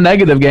not a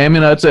negative game,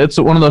 it's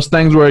one of those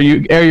things where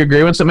you air your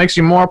grievance, it makes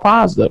you more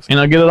positive,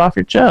 get it off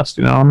your chest,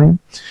 you know what I mean?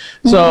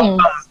 So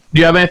do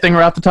you have anything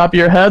right off the top of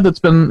your head that's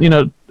been,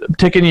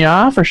 ticking you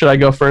off, or should I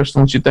go first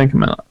and let you think a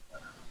minute?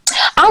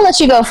 I'll let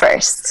you go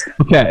first.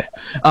 Okay.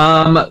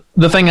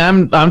 The thing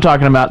I'm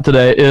talking about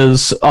today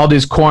is all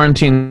these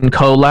quarantine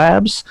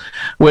collabs,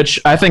 which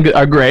I think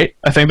are great.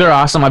 I think they're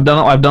awesome. I've done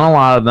a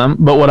lot of them,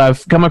 but what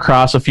I've come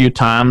across a few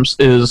times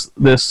is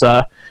this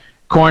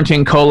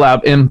quarantine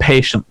collab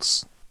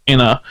impatience. And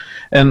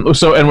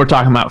we're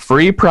talking about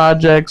free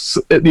projects.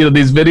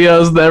 These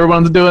videos that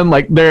everyone's doing,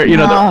 like they're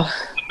they're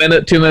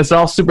minute, 2 minutes, they're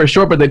all super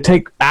short, but they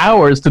take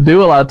hours to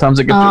do a lot of times.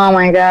 Oh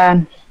my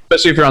God.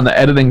 Especially if you're on the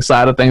editing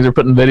side of things or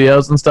putting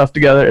videos and stuff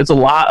together, it's a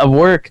lot of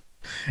work.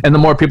 And the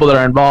more people that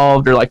are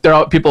involved, or like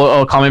people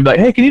will call me and be like,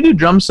 hey, can you do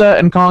drum set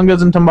and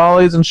congas and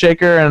timbales and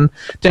shaker and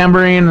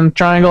tambourine and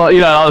triangle,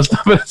 all this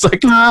stuff. And it's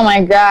like, oh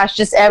my gosh,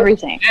 just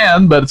everything.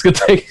 But it's gonna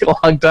take a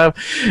long time,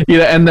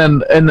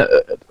 and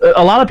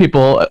a lot of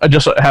people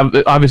just have,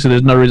 obviously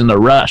there's no reason to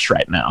rush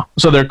right now,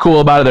 so they're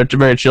cool about it, they're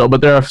very chill, but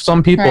there are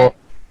some people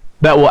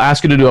that will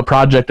ask you to do a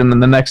project and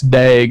then the next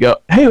day go,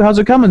 hey, how's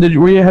it coming?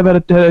 Were you have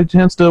had a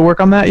chance to work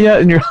on that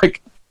yet? And you're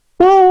like,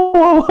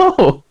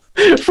 whoa,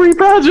 free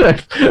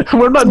project.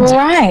 We're not doing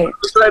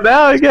this right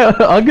now. Yeah,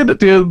 I'll get it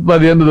to you by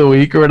the end of the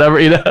week or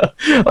whatever.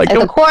 Like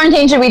the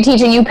quarantine should be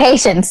teaching you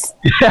patience.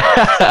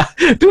 Yeah.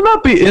 Do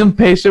not be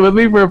impatient with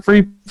me for a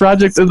free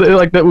project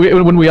like that.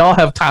 When we all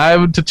have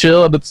time to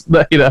chill, and it's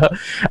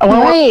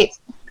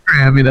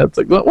I mean, that's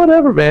like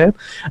whatever, man.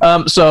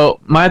 So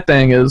my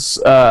thing is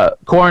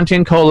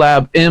quarantine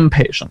collab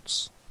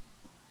impatience.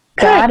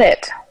 Got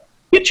it.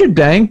 Get your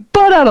dang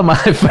butt out of my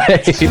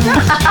face.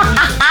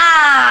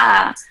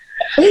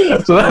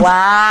 So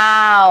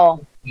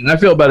Wow. I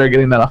feel better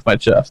getting that off my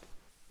chest.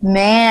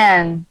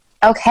 Man.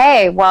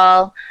 Okay.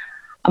 Well,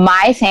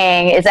 my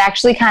thing is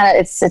actually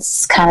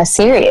it's kind of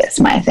serious.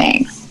 My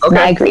thing,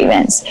 my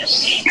grievance.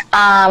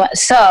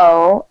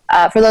 So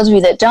for those of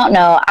you that don't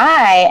know,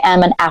 I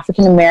am an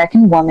African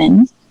American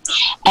woman,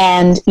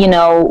 and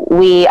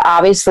we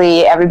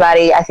obviously,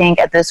 everybody I think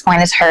at this point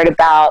has heard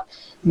about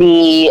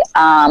the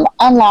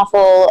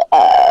unlawful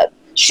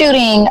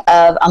shooting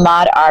of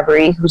Ahmaud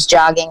Arbery, who's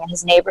jogging in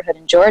his neighborhood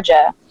in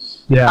Georgia.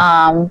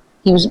 Yeah.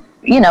 He was,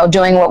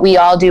 doing what we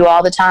all do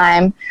all the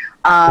time,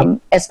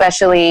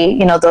 especially,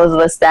 those of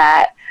us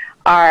that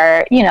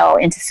are,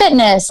 into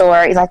fitness,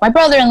 or like my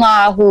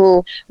brother-in-law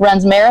who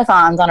runs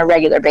marathons on a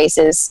regular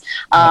basis.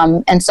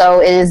 And so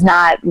it is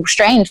not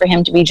strange for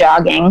him to be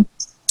jogging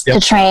to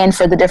train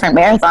for the different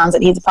marathons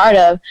that he's a part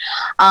of.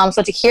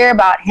 So to hear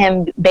about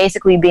him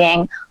basically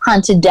being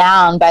hunted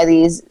down by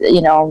these,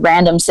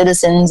 random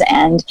citizens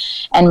and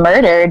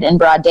murdered in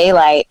broad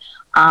daylight,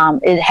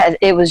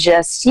 it was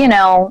just,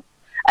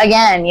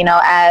 again,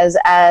 as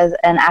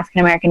an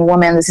African American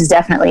woman, this is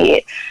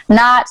definitely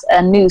not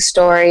a new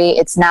story.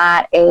 It's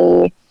not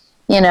it's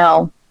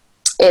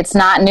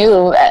not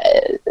new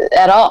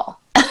at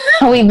all.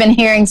 We've been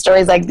hearing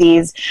stories like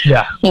these,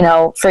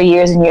 for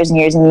years and years and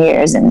years and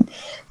years, and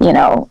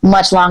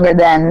much longer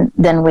than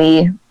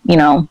we,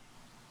 than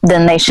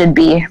they should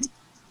be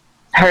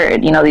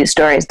heard. These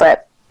stories.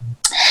 But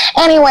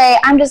anyway,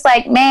 I'm just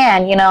like,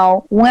 man,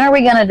 when are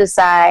we going to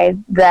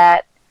decide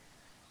that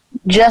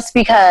just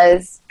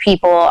because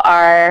people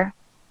are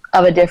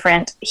of a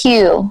different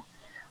hue,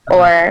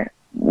 or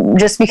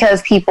just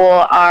because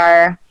people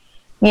are,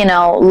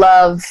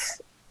 love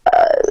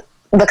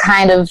the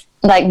kind of,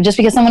 like, just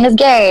because someone is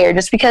gay, or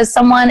just because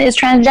someone is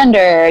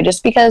transgender, or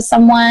just because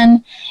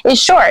someone is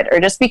short, or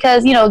just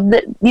because,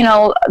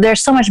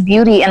 there's so much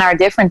beauty in our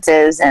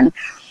differences, and,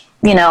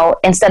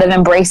 instead of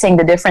embracing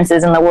the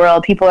differences in the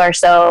world, people are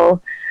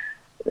so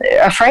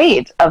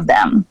afraid of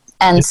them.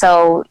 And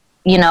so,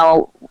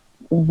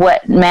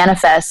 what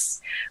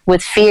manifests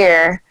with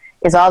fear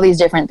is all these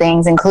different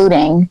things,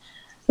 including,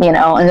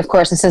 and of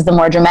course this is the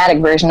more dramatic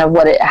version of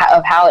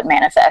how it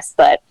manifests,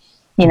 but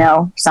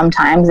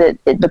sometimes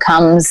it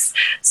becomes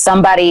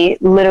somebody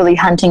literally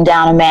hunting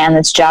down a man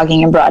that's jogging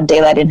in broad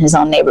daylight in his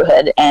own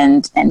neighborhood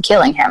and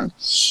killing him.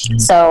 Mm-hmm.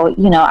 So,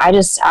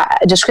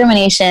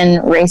 discrimination,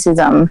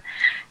 racism,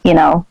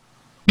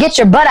 get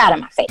your butt out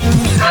of my face.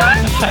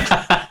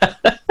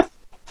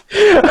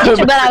 Get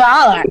your butt out of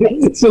all our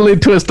face. Silly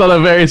twist on a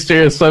very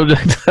serious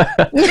subject.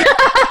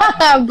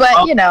 But,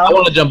 I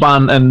want to jump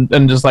on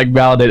and just like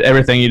validate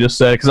everything you just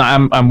said, because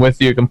I'm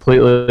with you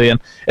completely. And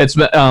it's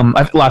been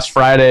last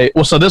Friday.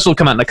 Well, so this will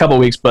come out in a couple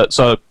weeks, but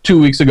so 2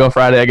 weeks ago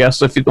Friday, I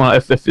guess, if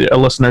a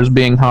listener's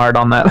being hard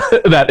on that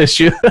that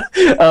issue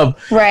of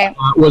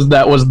was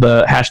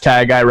the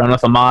hashtag I Run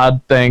With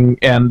Ahmaud thing,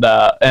 and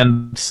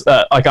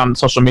like on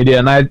social media,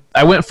 and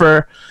I went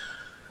for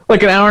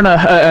like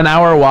an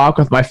hour walk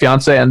with my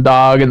fiance and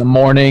dog in the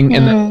morning,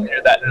 and then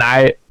later that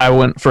night I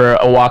went for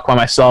a walk by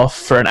myself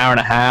for an hour and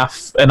a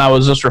half, and I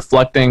was just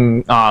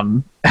reflecting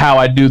on how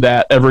I do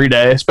that every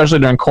day, especially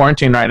during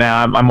quarantine right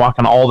now. I'm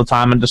walking all the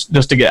time, and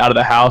just to get out of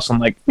the house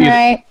and like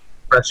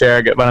fresh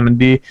air, get vitamin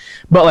D.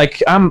 But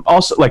like I'm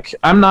also like,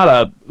 I'm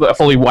not a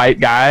fully white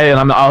guy,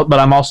 and I'm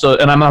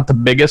not the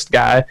biggest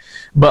guy,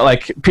 but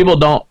like people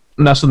don't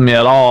mess with me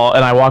at all,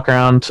 and I walk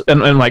around,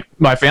 and like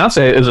my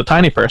fiance is a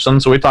tiny person,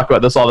 so we talk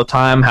about this all the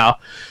time, how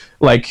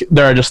like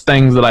there are just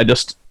things that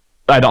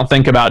I don't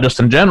think about just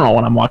in general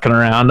when I'm walking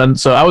around. And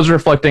so I was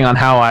reflecting on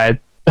how I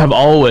have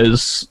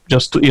always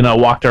just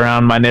walked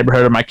around my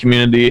neighborhood or my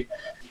community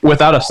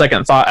without a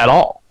second thought at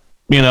all.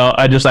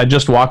 I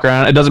just walk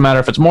around. It doesn't matter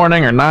if it's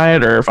morning or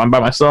night, or if I'm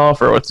by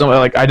myself, or what's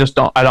like, I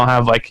don't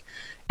have like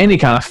any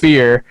kind of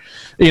fear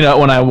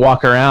when I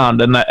walk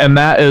around, and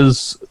that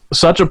is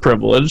such a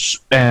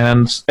privilege,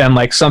 and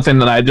like something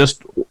that I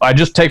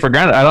just take for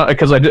granted. I don't,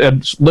 because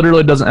it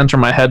literally doesn't enter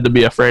my head to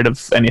be afraid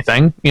of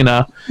anything,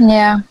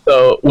 Yeah.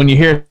 So when you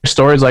hear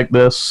stories like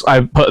this,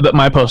 I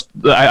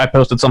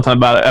posted something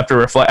about it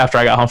after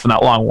I got home from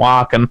that long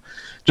walk, and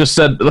just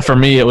said, for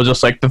me, it was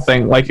just like the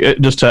thing, like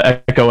just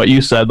to echo what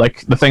you said,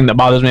 like the thing that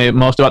bothers me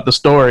most about the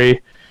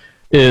story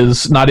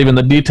is not even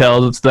the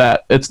details. It's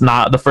that it's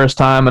not the first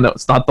time, and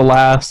it's not the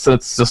last.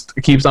 It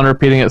keeps on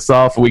repeating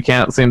itself. We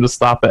can't seem to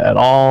stop it at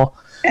all.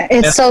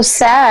 It's so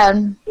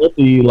sad.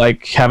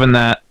 Like having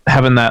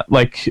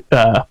like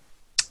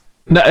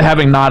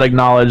having not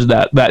acknowledged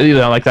that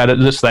like that,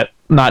 just that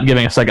not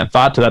giving a second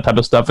thought to that type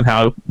of stuff, and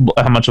how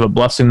much of a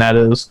blessing that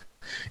is.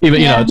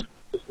 Even it's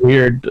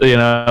weird.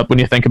 When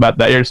you think about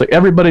that, you're just like,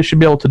 everybody should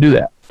be able to do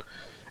that,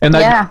 and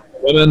that.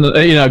 Women,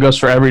 it goes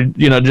for every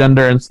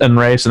gender and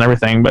race and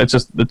everything, but it's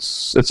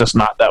just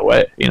not that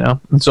way,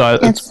 and so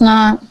it's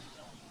not,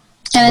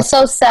 and it's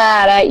so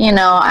sad.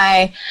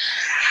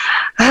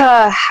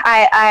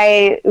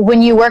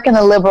 When you work in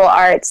the liberal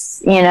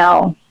arts, you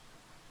know,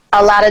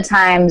 a lot of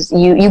times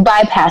you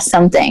bypass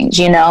some things,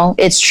 you know,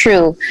 it's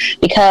true,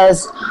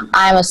 because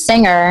I'm a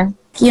singer,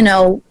 you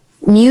know,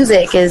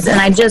 music is, and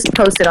I just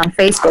posted on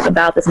Facebook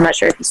about this. I'm not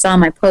sure if you saw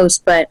my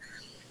post, but,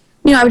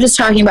 you know, I was just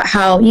talking about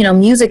how, you know,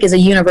 music is a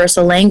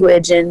universal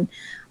language. And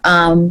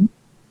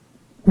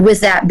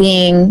with that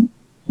being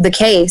the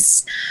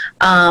case,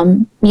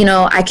 you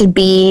know, I could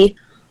be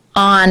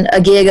on a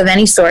gig of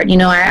any sort. You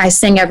know, I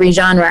sing every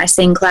genre. I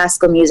sing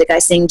classical music. I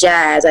sing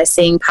jazz. I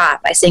sing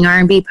pop. I sing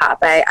R&B pop.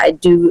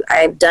 I've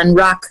done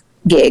rock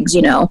gigs,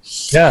 you know.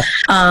 Yeah.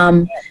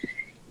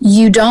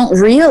 You don't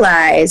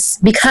realize,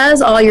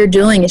 because all you're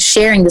doing is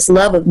sharing this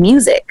love of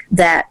music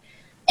that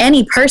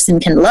any person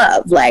can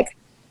love. Like,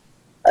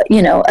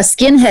 you know, a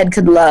skinhead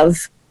could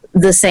love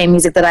the same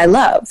music that I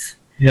love.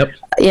 Yep.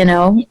 You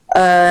know,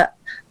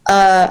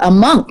 a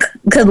monk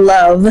could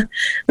love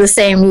the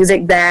same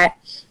music that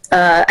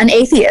an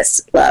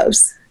atheist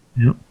loves.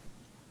 Yep.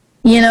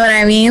 You know what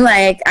I mean?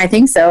 Like, I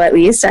think so, at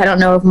least. I don't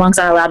know if monks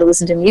are allowed to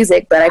listen to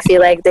music, but I feel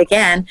like they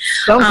can.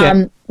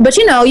 Okay. But,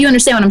 you know, you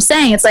understand what I'm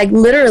saying. It's like,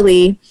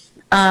 literally,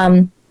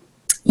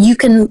 you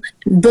can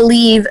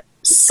believe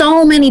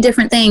so many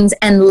different things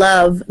and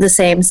love the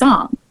same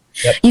song.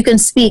 Yep. You can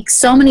speak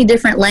so many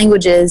different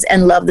languages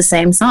and love the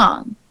same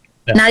song.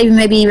 Yep. Not even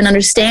maybe even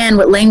understand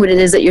what language it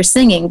is that you're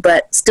singing,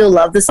 but still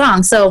love the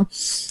song. So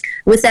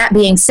with that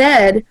being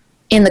said,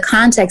 in the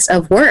context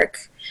of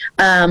work,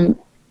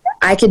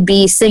 I could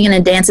be singing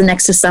and dancing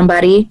next to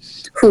somebody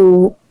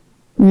who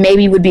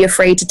maybe would be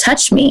afraid to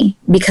touch me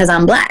because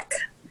I'm black.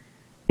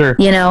 Sure.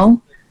 You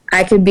know,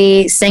 I could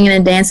be singing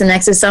and dancing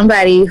next to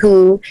somebody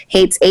who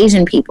hates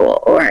Asian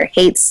people or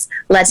hates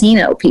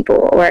Latino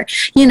people, or,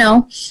 you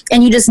know,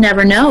 and you just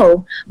never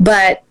know.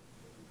 But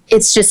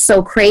it's just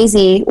so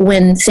crazy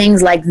when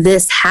things like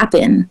this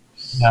happen.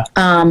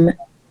 Yeah.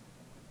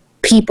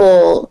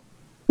 People,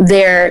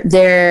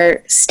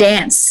 their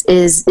stance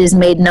is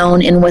made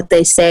known in what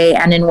they say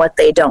and in what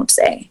they don't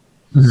say.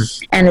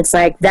 Mm-hmm. And it's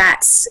like,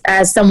 that's,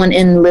 as someone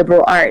in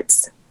liberal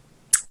arts,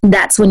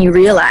 that's when you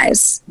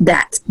realize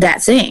that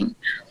thing.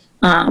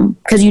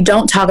 Because you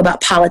don't talk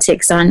about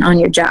politics on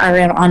your job,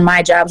 on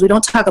my jobs. We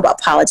don't talk about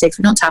politics.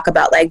 We don't talk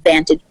about like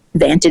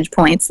vantage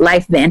points,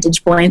 life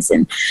vantage points,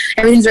 and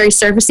everything's very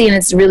surfacey, and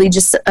it's really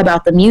just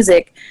about the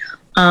music.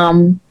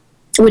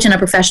 Which in a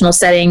professional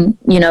setting,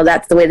 you know,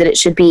 that's the way that it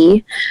should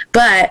be.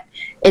 But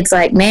it's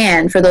like,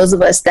 man, for those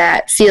of us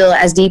that feel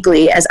as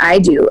deeply as I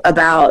do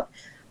about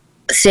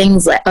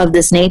things of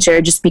this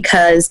nature, just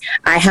because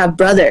I have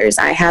brothers,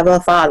 I have a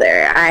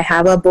father, I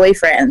have a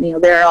boyfriend, you know,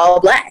 they're all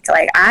black.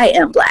 Like, I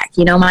am black.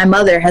 You know, my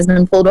mother has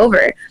been pulled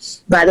over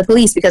by the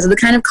police because of the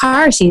kind of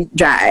car she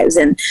drives,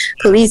 and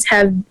police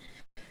have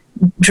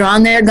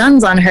drawn their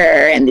guns on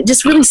her, and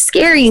just really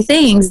scary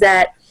things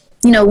that,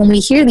 you know, when we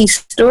hear these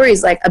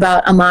stories like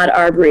about Ahmaud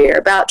Arbery or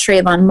about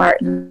Trayvon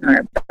Martin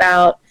or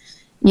about,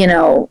 you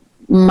know,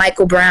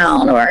 Michael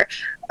Brown or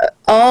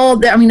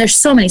there's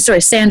so many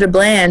stories, Sandra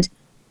Bland.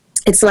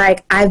 It's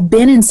like, I've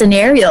been in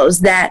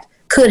scenarios that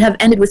could have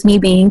ended with me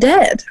being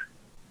dead,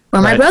 or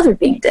my brother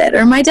being dead,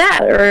 or my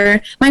dad,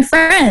 or my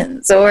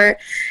friends, or,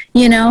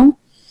 you know.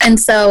 And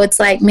so it's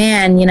like,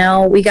 man, you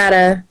know, we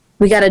gotta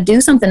do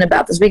something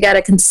about this. We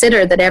gotta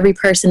consider that every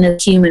person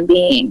is a human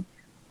being.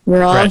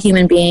 We're all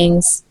human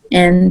beings,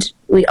 and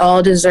we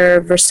all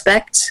deserve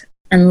respect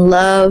and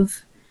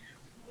love,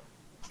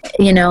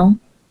 you know,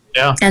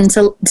 and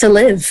to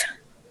live.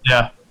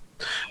 Yeah.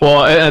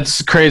 Well,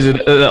 it's crazy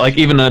that, like,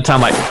 even in a time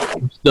like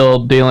we're still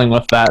dealing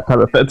with that type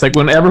of thing. It's like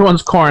when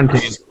everyone's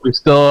quarantined, we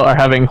still are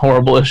having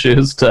horrible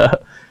issues to,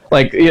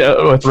 like, you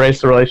know, with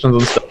race relations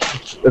and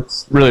stuff.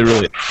 It's really,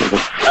 really,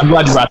 I'm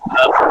glad you brought that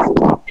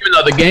up. Even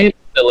though the game's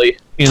silly,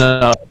 you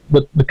know,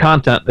 the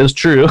content is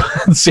true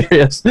and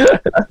serious.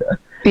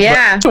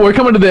 Yeah. So we're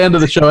coming to the end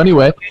of the show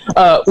anyway.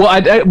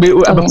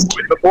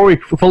 Before we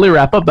fully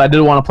wrap up, I did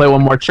want to play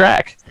one more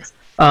track.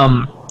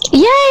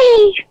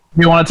 Yay!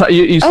 You want to?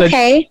 You said.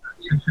 Okay.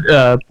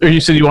 Or you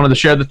said you wanted to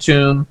share the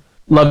tune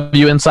 "Love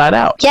You Inside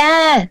Out."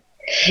 Yeah.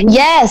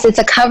 Yes, it's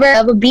a cover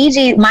of a Bee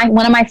Gees,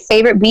 one of my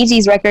favorite Bee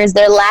Gees records.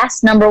 Their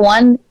last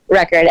 #1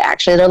 record,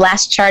 actually, their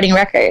last charting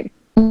record,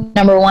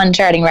 #1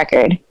 charting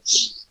record.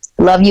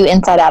 "Love You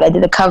Inside Out." I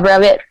did a cover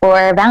of it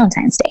for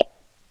Valentine's Day.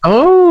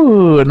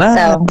 Oh, nice.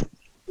 So,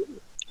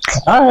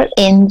 all right,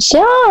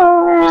 enjoy.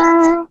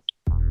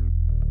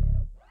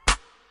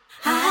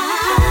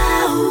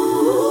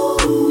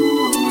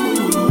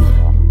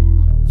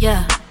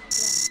 Yeah.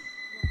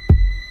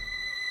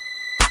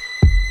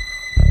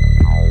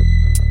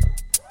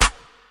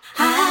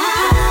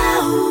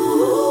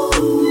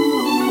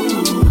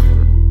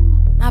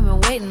 I've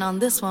been waiting on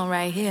this one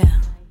right here.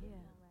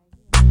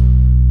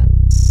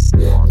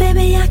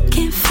 Baby, I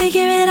can't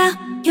figure it out.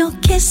 Your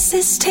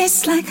kisses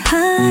taste like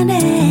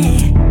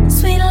honey.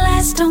 Sweet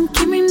lies don't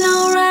give me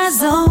no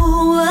rise.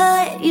 Oh,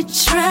 what you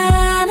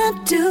trying to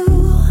do?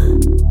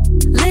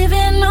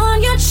 Living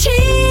on your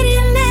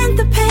cheating and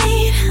the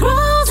pain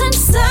grows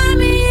inside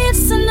me.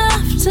 It's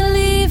enough to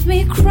leave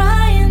me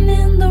crying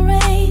in the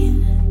rain.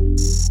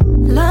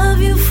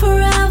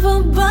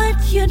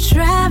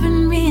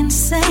 driving me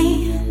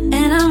insane,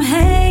 and I'm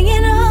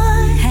hanging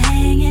on,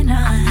 hanging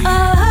on.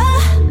 I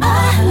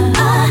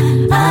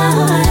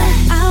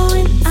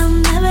win, I'll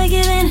never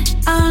give in.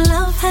 Our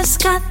love has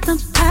got the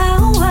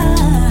power.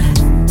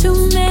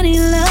 Too many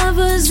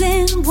lovers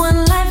in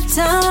one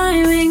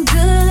lifetime ain't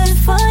good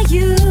for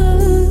you.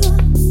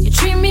 You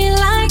treat me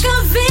like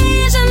a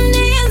vision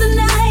in the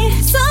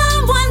night.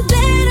 Someone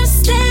there to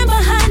stand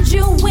behind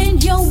you when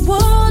your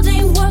world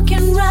ain't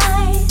working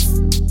right.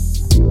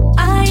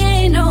 I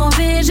ain't no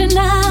vision,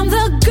 I'm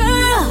the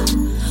girl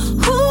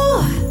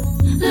who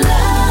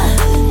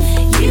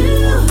loves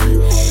you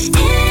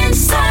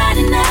inside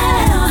and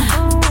out.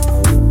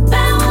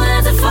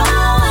 Backwards and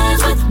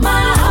forwards with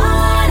my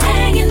heart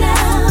hanging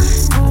out.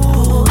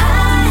 I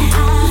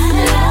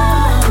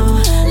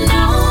love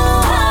no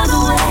other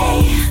way.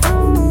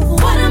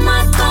 What am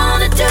I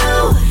gonna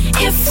do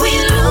if we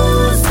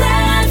lose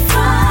that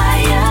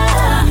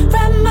fire?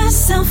 Wrap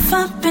myself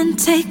up and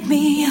take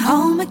me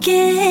home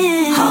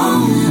again.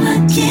 Home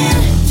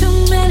again.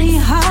 Too many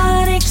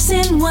heartaches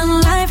in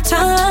one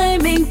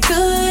lifetime ain't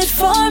good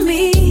for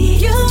me.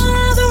 You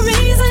are the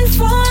reason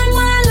for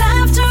my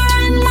laughter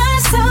and my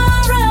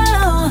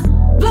sorrow.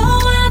 Blow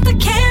out the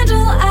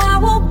candle, I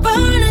will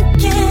burn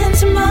again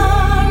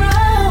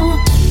tomorrow.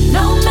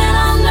 No man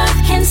on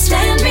earth can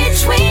stand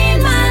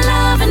between my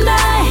love and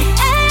I.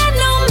 And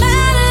no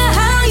matter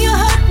how you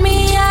hurt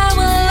me, I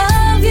will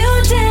love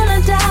you till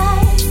I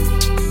die.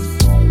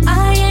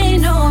 I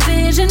ain't no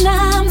vision,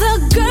 I'm the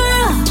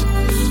girl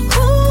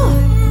who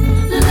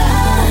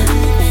loves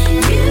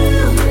you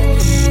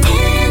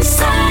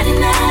inside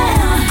and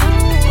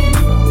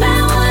out.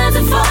 Backwards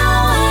and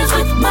forwards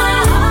with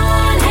my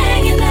heart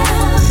hanging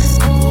out.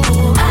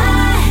 I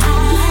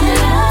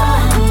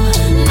love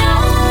no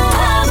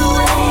other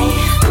way.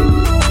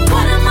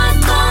 What am I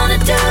gonna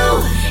do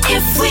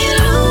if we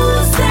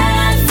lose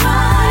that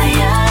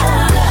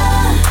fire?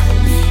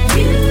 Love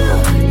you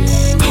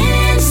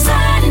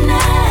inside and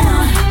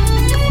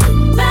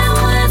out.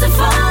 Backwards and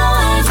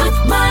forwards with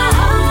my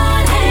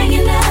heart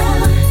hanging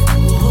out.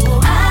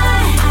 I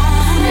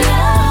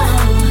love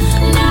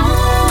no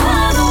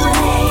other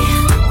way.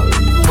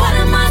 What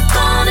am I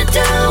gonna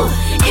do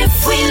if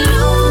we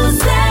lose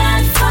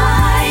that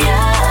fire?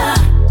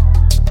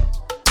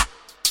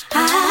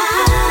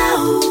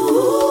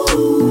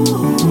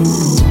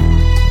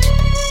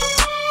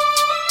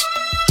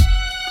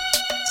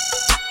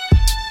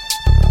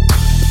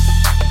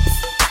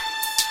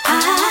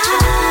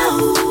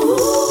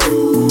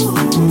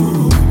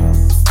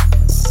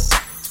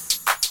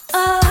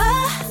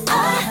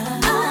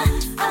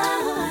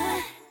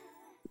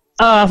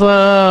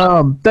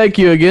 Awesome. Thank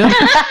you again.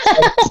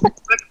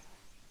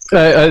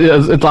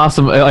 It's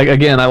awesome. Like,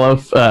 again, I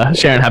love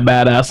sharing how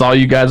badass all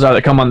you guys are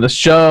that come on the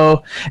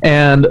show.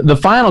 And the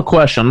final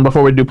question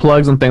before we do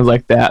plugs and things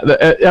like that,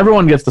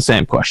 everyone gets the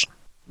same question.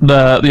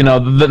 The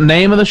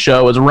name of the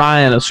show is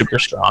Ryan is Super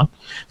Strong.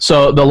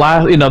 So the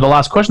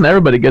last question that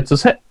everybody gets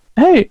is,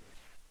 hey,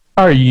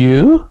 are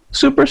you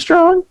super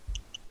strong?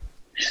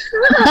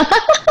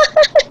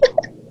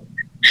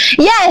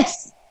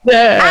 Yes,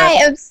 Yeah. I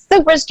am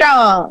super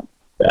strong.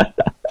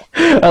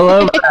 I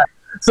love that.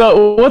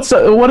 So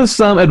what is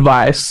some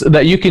advice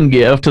that you can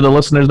give to the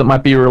listeners that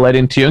might be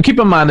relating to you? And keep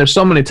in mind, there's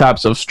so many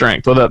types of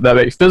strength, whether that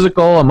be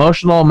physical,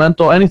 emotional,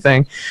 mental,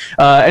 anything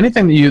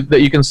that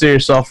you consider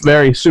yourself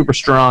very super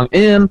strong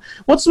in.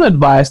 What's some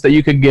advice that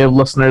you could give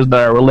listeners that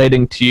are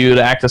relating to you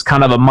to act as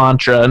kind of a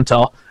mantra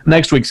until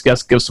next week's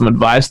guest gives some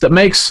advice that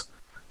makes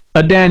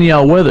a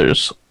Danielle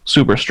Withers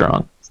super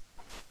strong?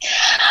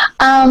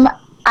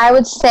 I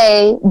would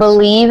say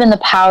believe in the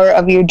power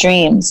of your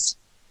dreams.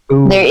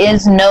 Ooh. There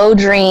is no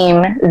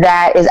dream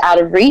that is out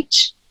of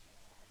reach.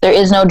 There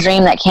is no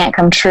dream that can't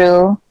come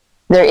true.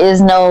 There is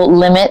no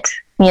limit,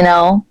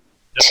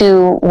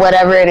 to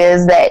whatever it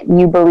is that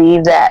you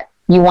believe that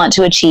you want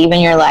to achieve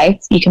in your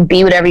life. You can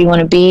be whatever you want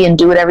to be and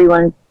do whatever you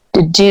want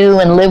to do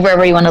and live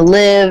wherever you want to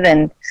live.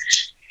 And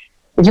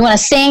if you want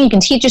to sing, you can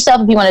teach yourself.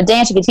 If you want to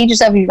dance, you can teach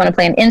yourself. If you want to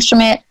play an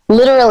instrument,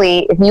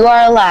 literally, if you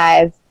are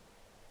alive,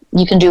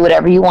 you can do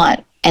whatever you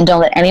want. And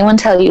don't let anyone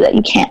tell you that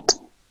you can't.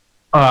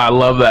 Oh, I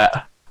love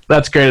that.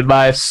 That's great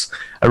advice.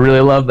 I really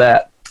love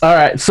that. All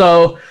right,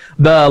 so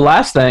the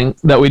last thing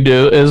that we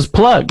do is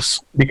plugs,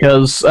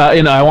 because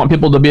I want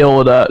people to be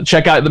able to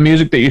check out the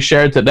music that you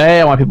shared today.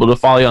 I want people to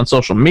follow you on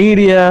social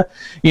media.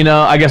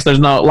 I guess there's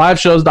no live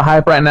shows to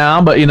hype right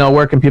now, but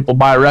where can people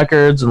buy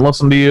records and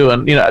listen to you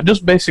and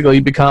just basically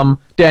become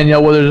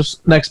Danielle Withers'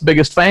 next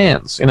biggest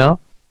fans?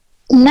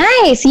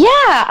 Nice.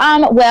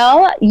 Yeah.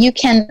 Well, you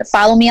can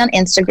follow me on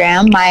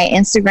Instagram. My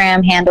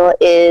Instagram handle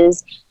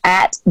is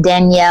at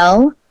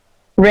Danielle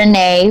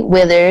Renee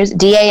Withers,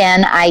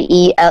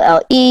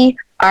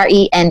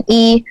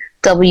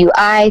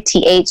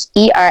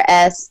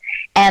 DanielleRenewithers.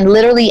 And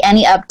literally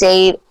any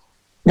update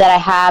that I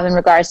have in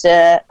regards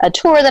to a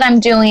tour that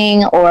I'm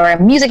doing or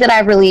music that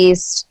I've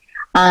released.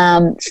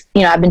 I've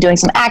been doing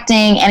some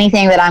acting,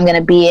 anything that I'm going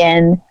to be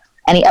in,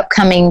 any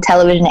upcoming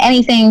television,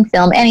 anything,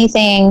 film,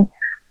 anything.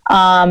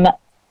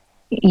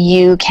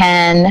 You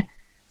can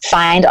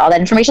find all that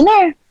information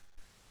there.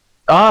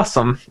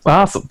 Awesome.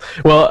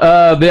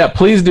 Well, yeah,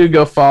 please do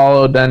go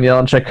follow Danielle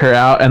and check her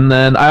out. And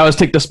then I always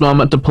take this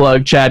moment to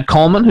plug Chad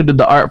Coleman, who did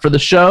the art for the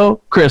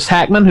show, Chris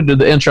Hackman, who did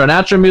the intro and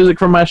outro music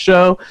for my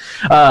show.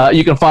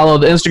 You can follow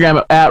the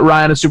Instagram at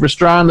Ryan is Super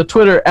Strong, the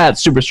Twitter at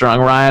Super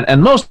Strong Ryan.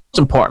 And most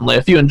importantly,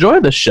 if you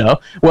enjoyed this show,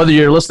 whether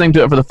you're listening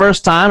to it for the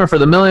first time or for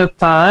the millionth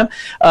time,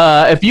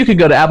 if you could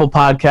go to Apple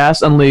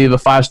Podcasts and leave a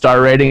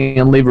 5-star rating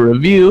and leave a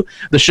review.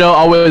 The show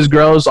always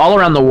grows all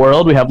around the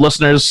world. We have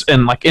listeners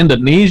in like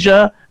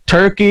Indonesia,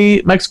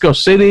 Turkey, Mexico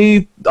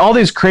City, all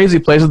these crazy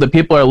places that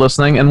people are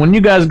listening. And when you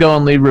guys go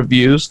and leave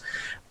reviews,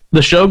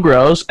 the show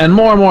grows, and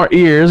more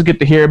ears get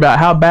to hear about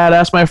how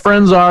badass my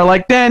friends are,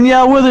 like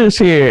Danielle Withers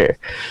here.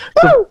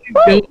 So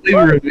please go leave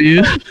a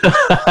review.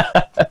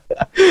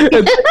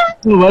 Thank you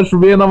so much for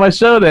being on my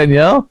show,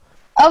 Danielle.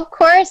 Of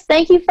course.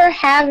 Thank you for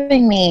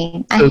having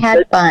me. I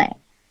had fun.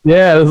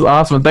 Yeah, this is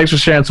awesome. And thanks for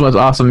sharing so much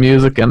awesome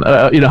music. And,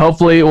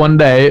 hopefully one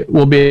day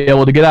we'll be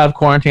able to get out of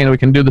quarantine and we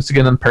can do this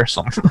again in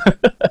person.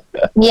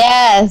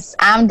 Yes,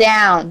 I'm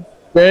down.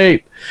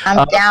 Great.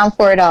 I'm down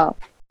for it all.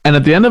 And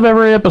at the end of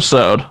every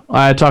episode,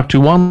 I talk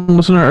to one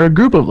listener or a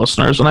group of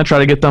listeners, and I try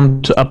to get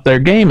them to up their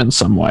game in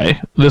some way.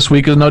 This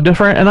week is no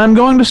different, and I'm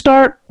going to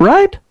start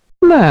right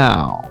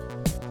now.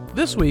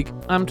 This week,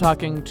 I'm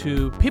talking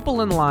to people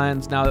in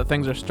lines now that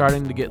things are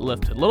starting to get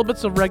lifted. Little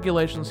bits of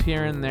regulations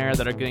here and there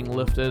that are getting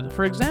lifted.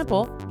 For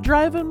example,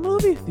 drive-in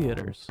movie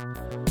theaters.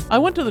 I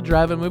went to the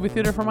drive-in movie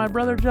theater for my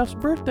brother Jeff's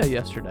birthday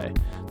yesterday,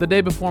 the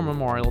day before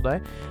Memorial Day.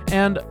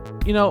 And,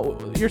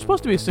 you're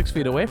supposed to be 6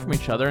 feet away from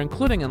each other,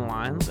 including in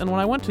lines. And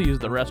when I went to use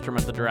the restroom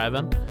at the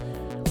drive-in,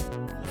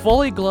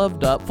 fully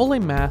gloved up, fully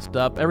masked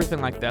up, everything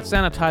like that,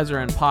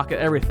 sanitizer in pocket,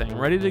 everything,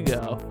 ready to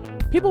go.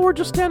 People were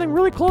just standing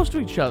really close to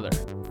each other.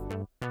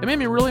 It made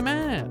me really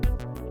mad.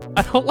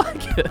 I don't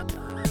like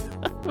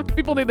it.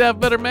 People need to have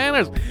better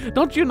manners.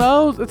 Don't you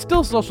know? It's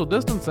still social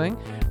distancing.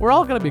 We're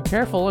all going to be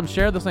careful and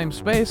share the same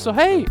space. So,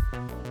 hey,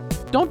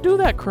 don't do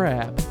that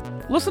crap.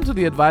 Listen to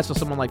the advice of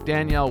someone like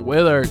Danielle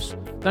Withers.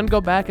 Then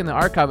go back in the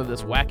archive of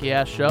this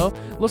wacky-ass show.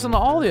 Listen to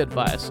all the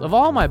advice of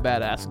all my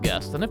badass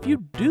guests. And if you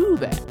do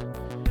that,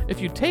 if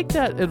you take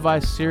that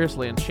advice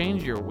seriously and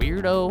change your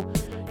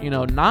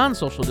weirdo,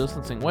 non-social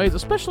distancing ways,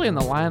 especially in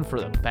the line for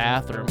the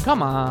bathroom,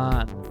 come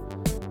on.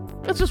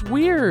 It's just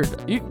weird.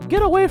 You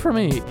get away from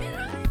me.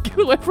 Get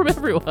away from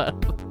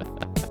everyone.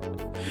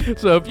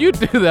 So if you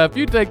do that, if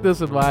you take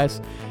this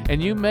advice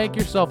and you make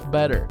yourself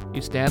better,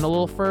 you stand a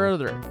little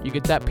further, you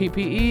get that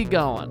PPE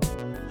going.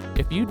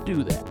 If you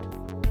do that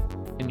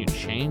and you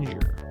change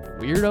your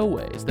weirdo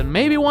ways, then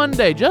maybe one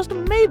day, just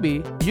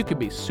maybe, you could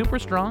be super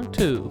strong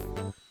too.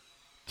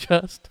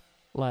 Just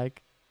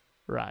like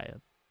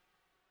Ryan.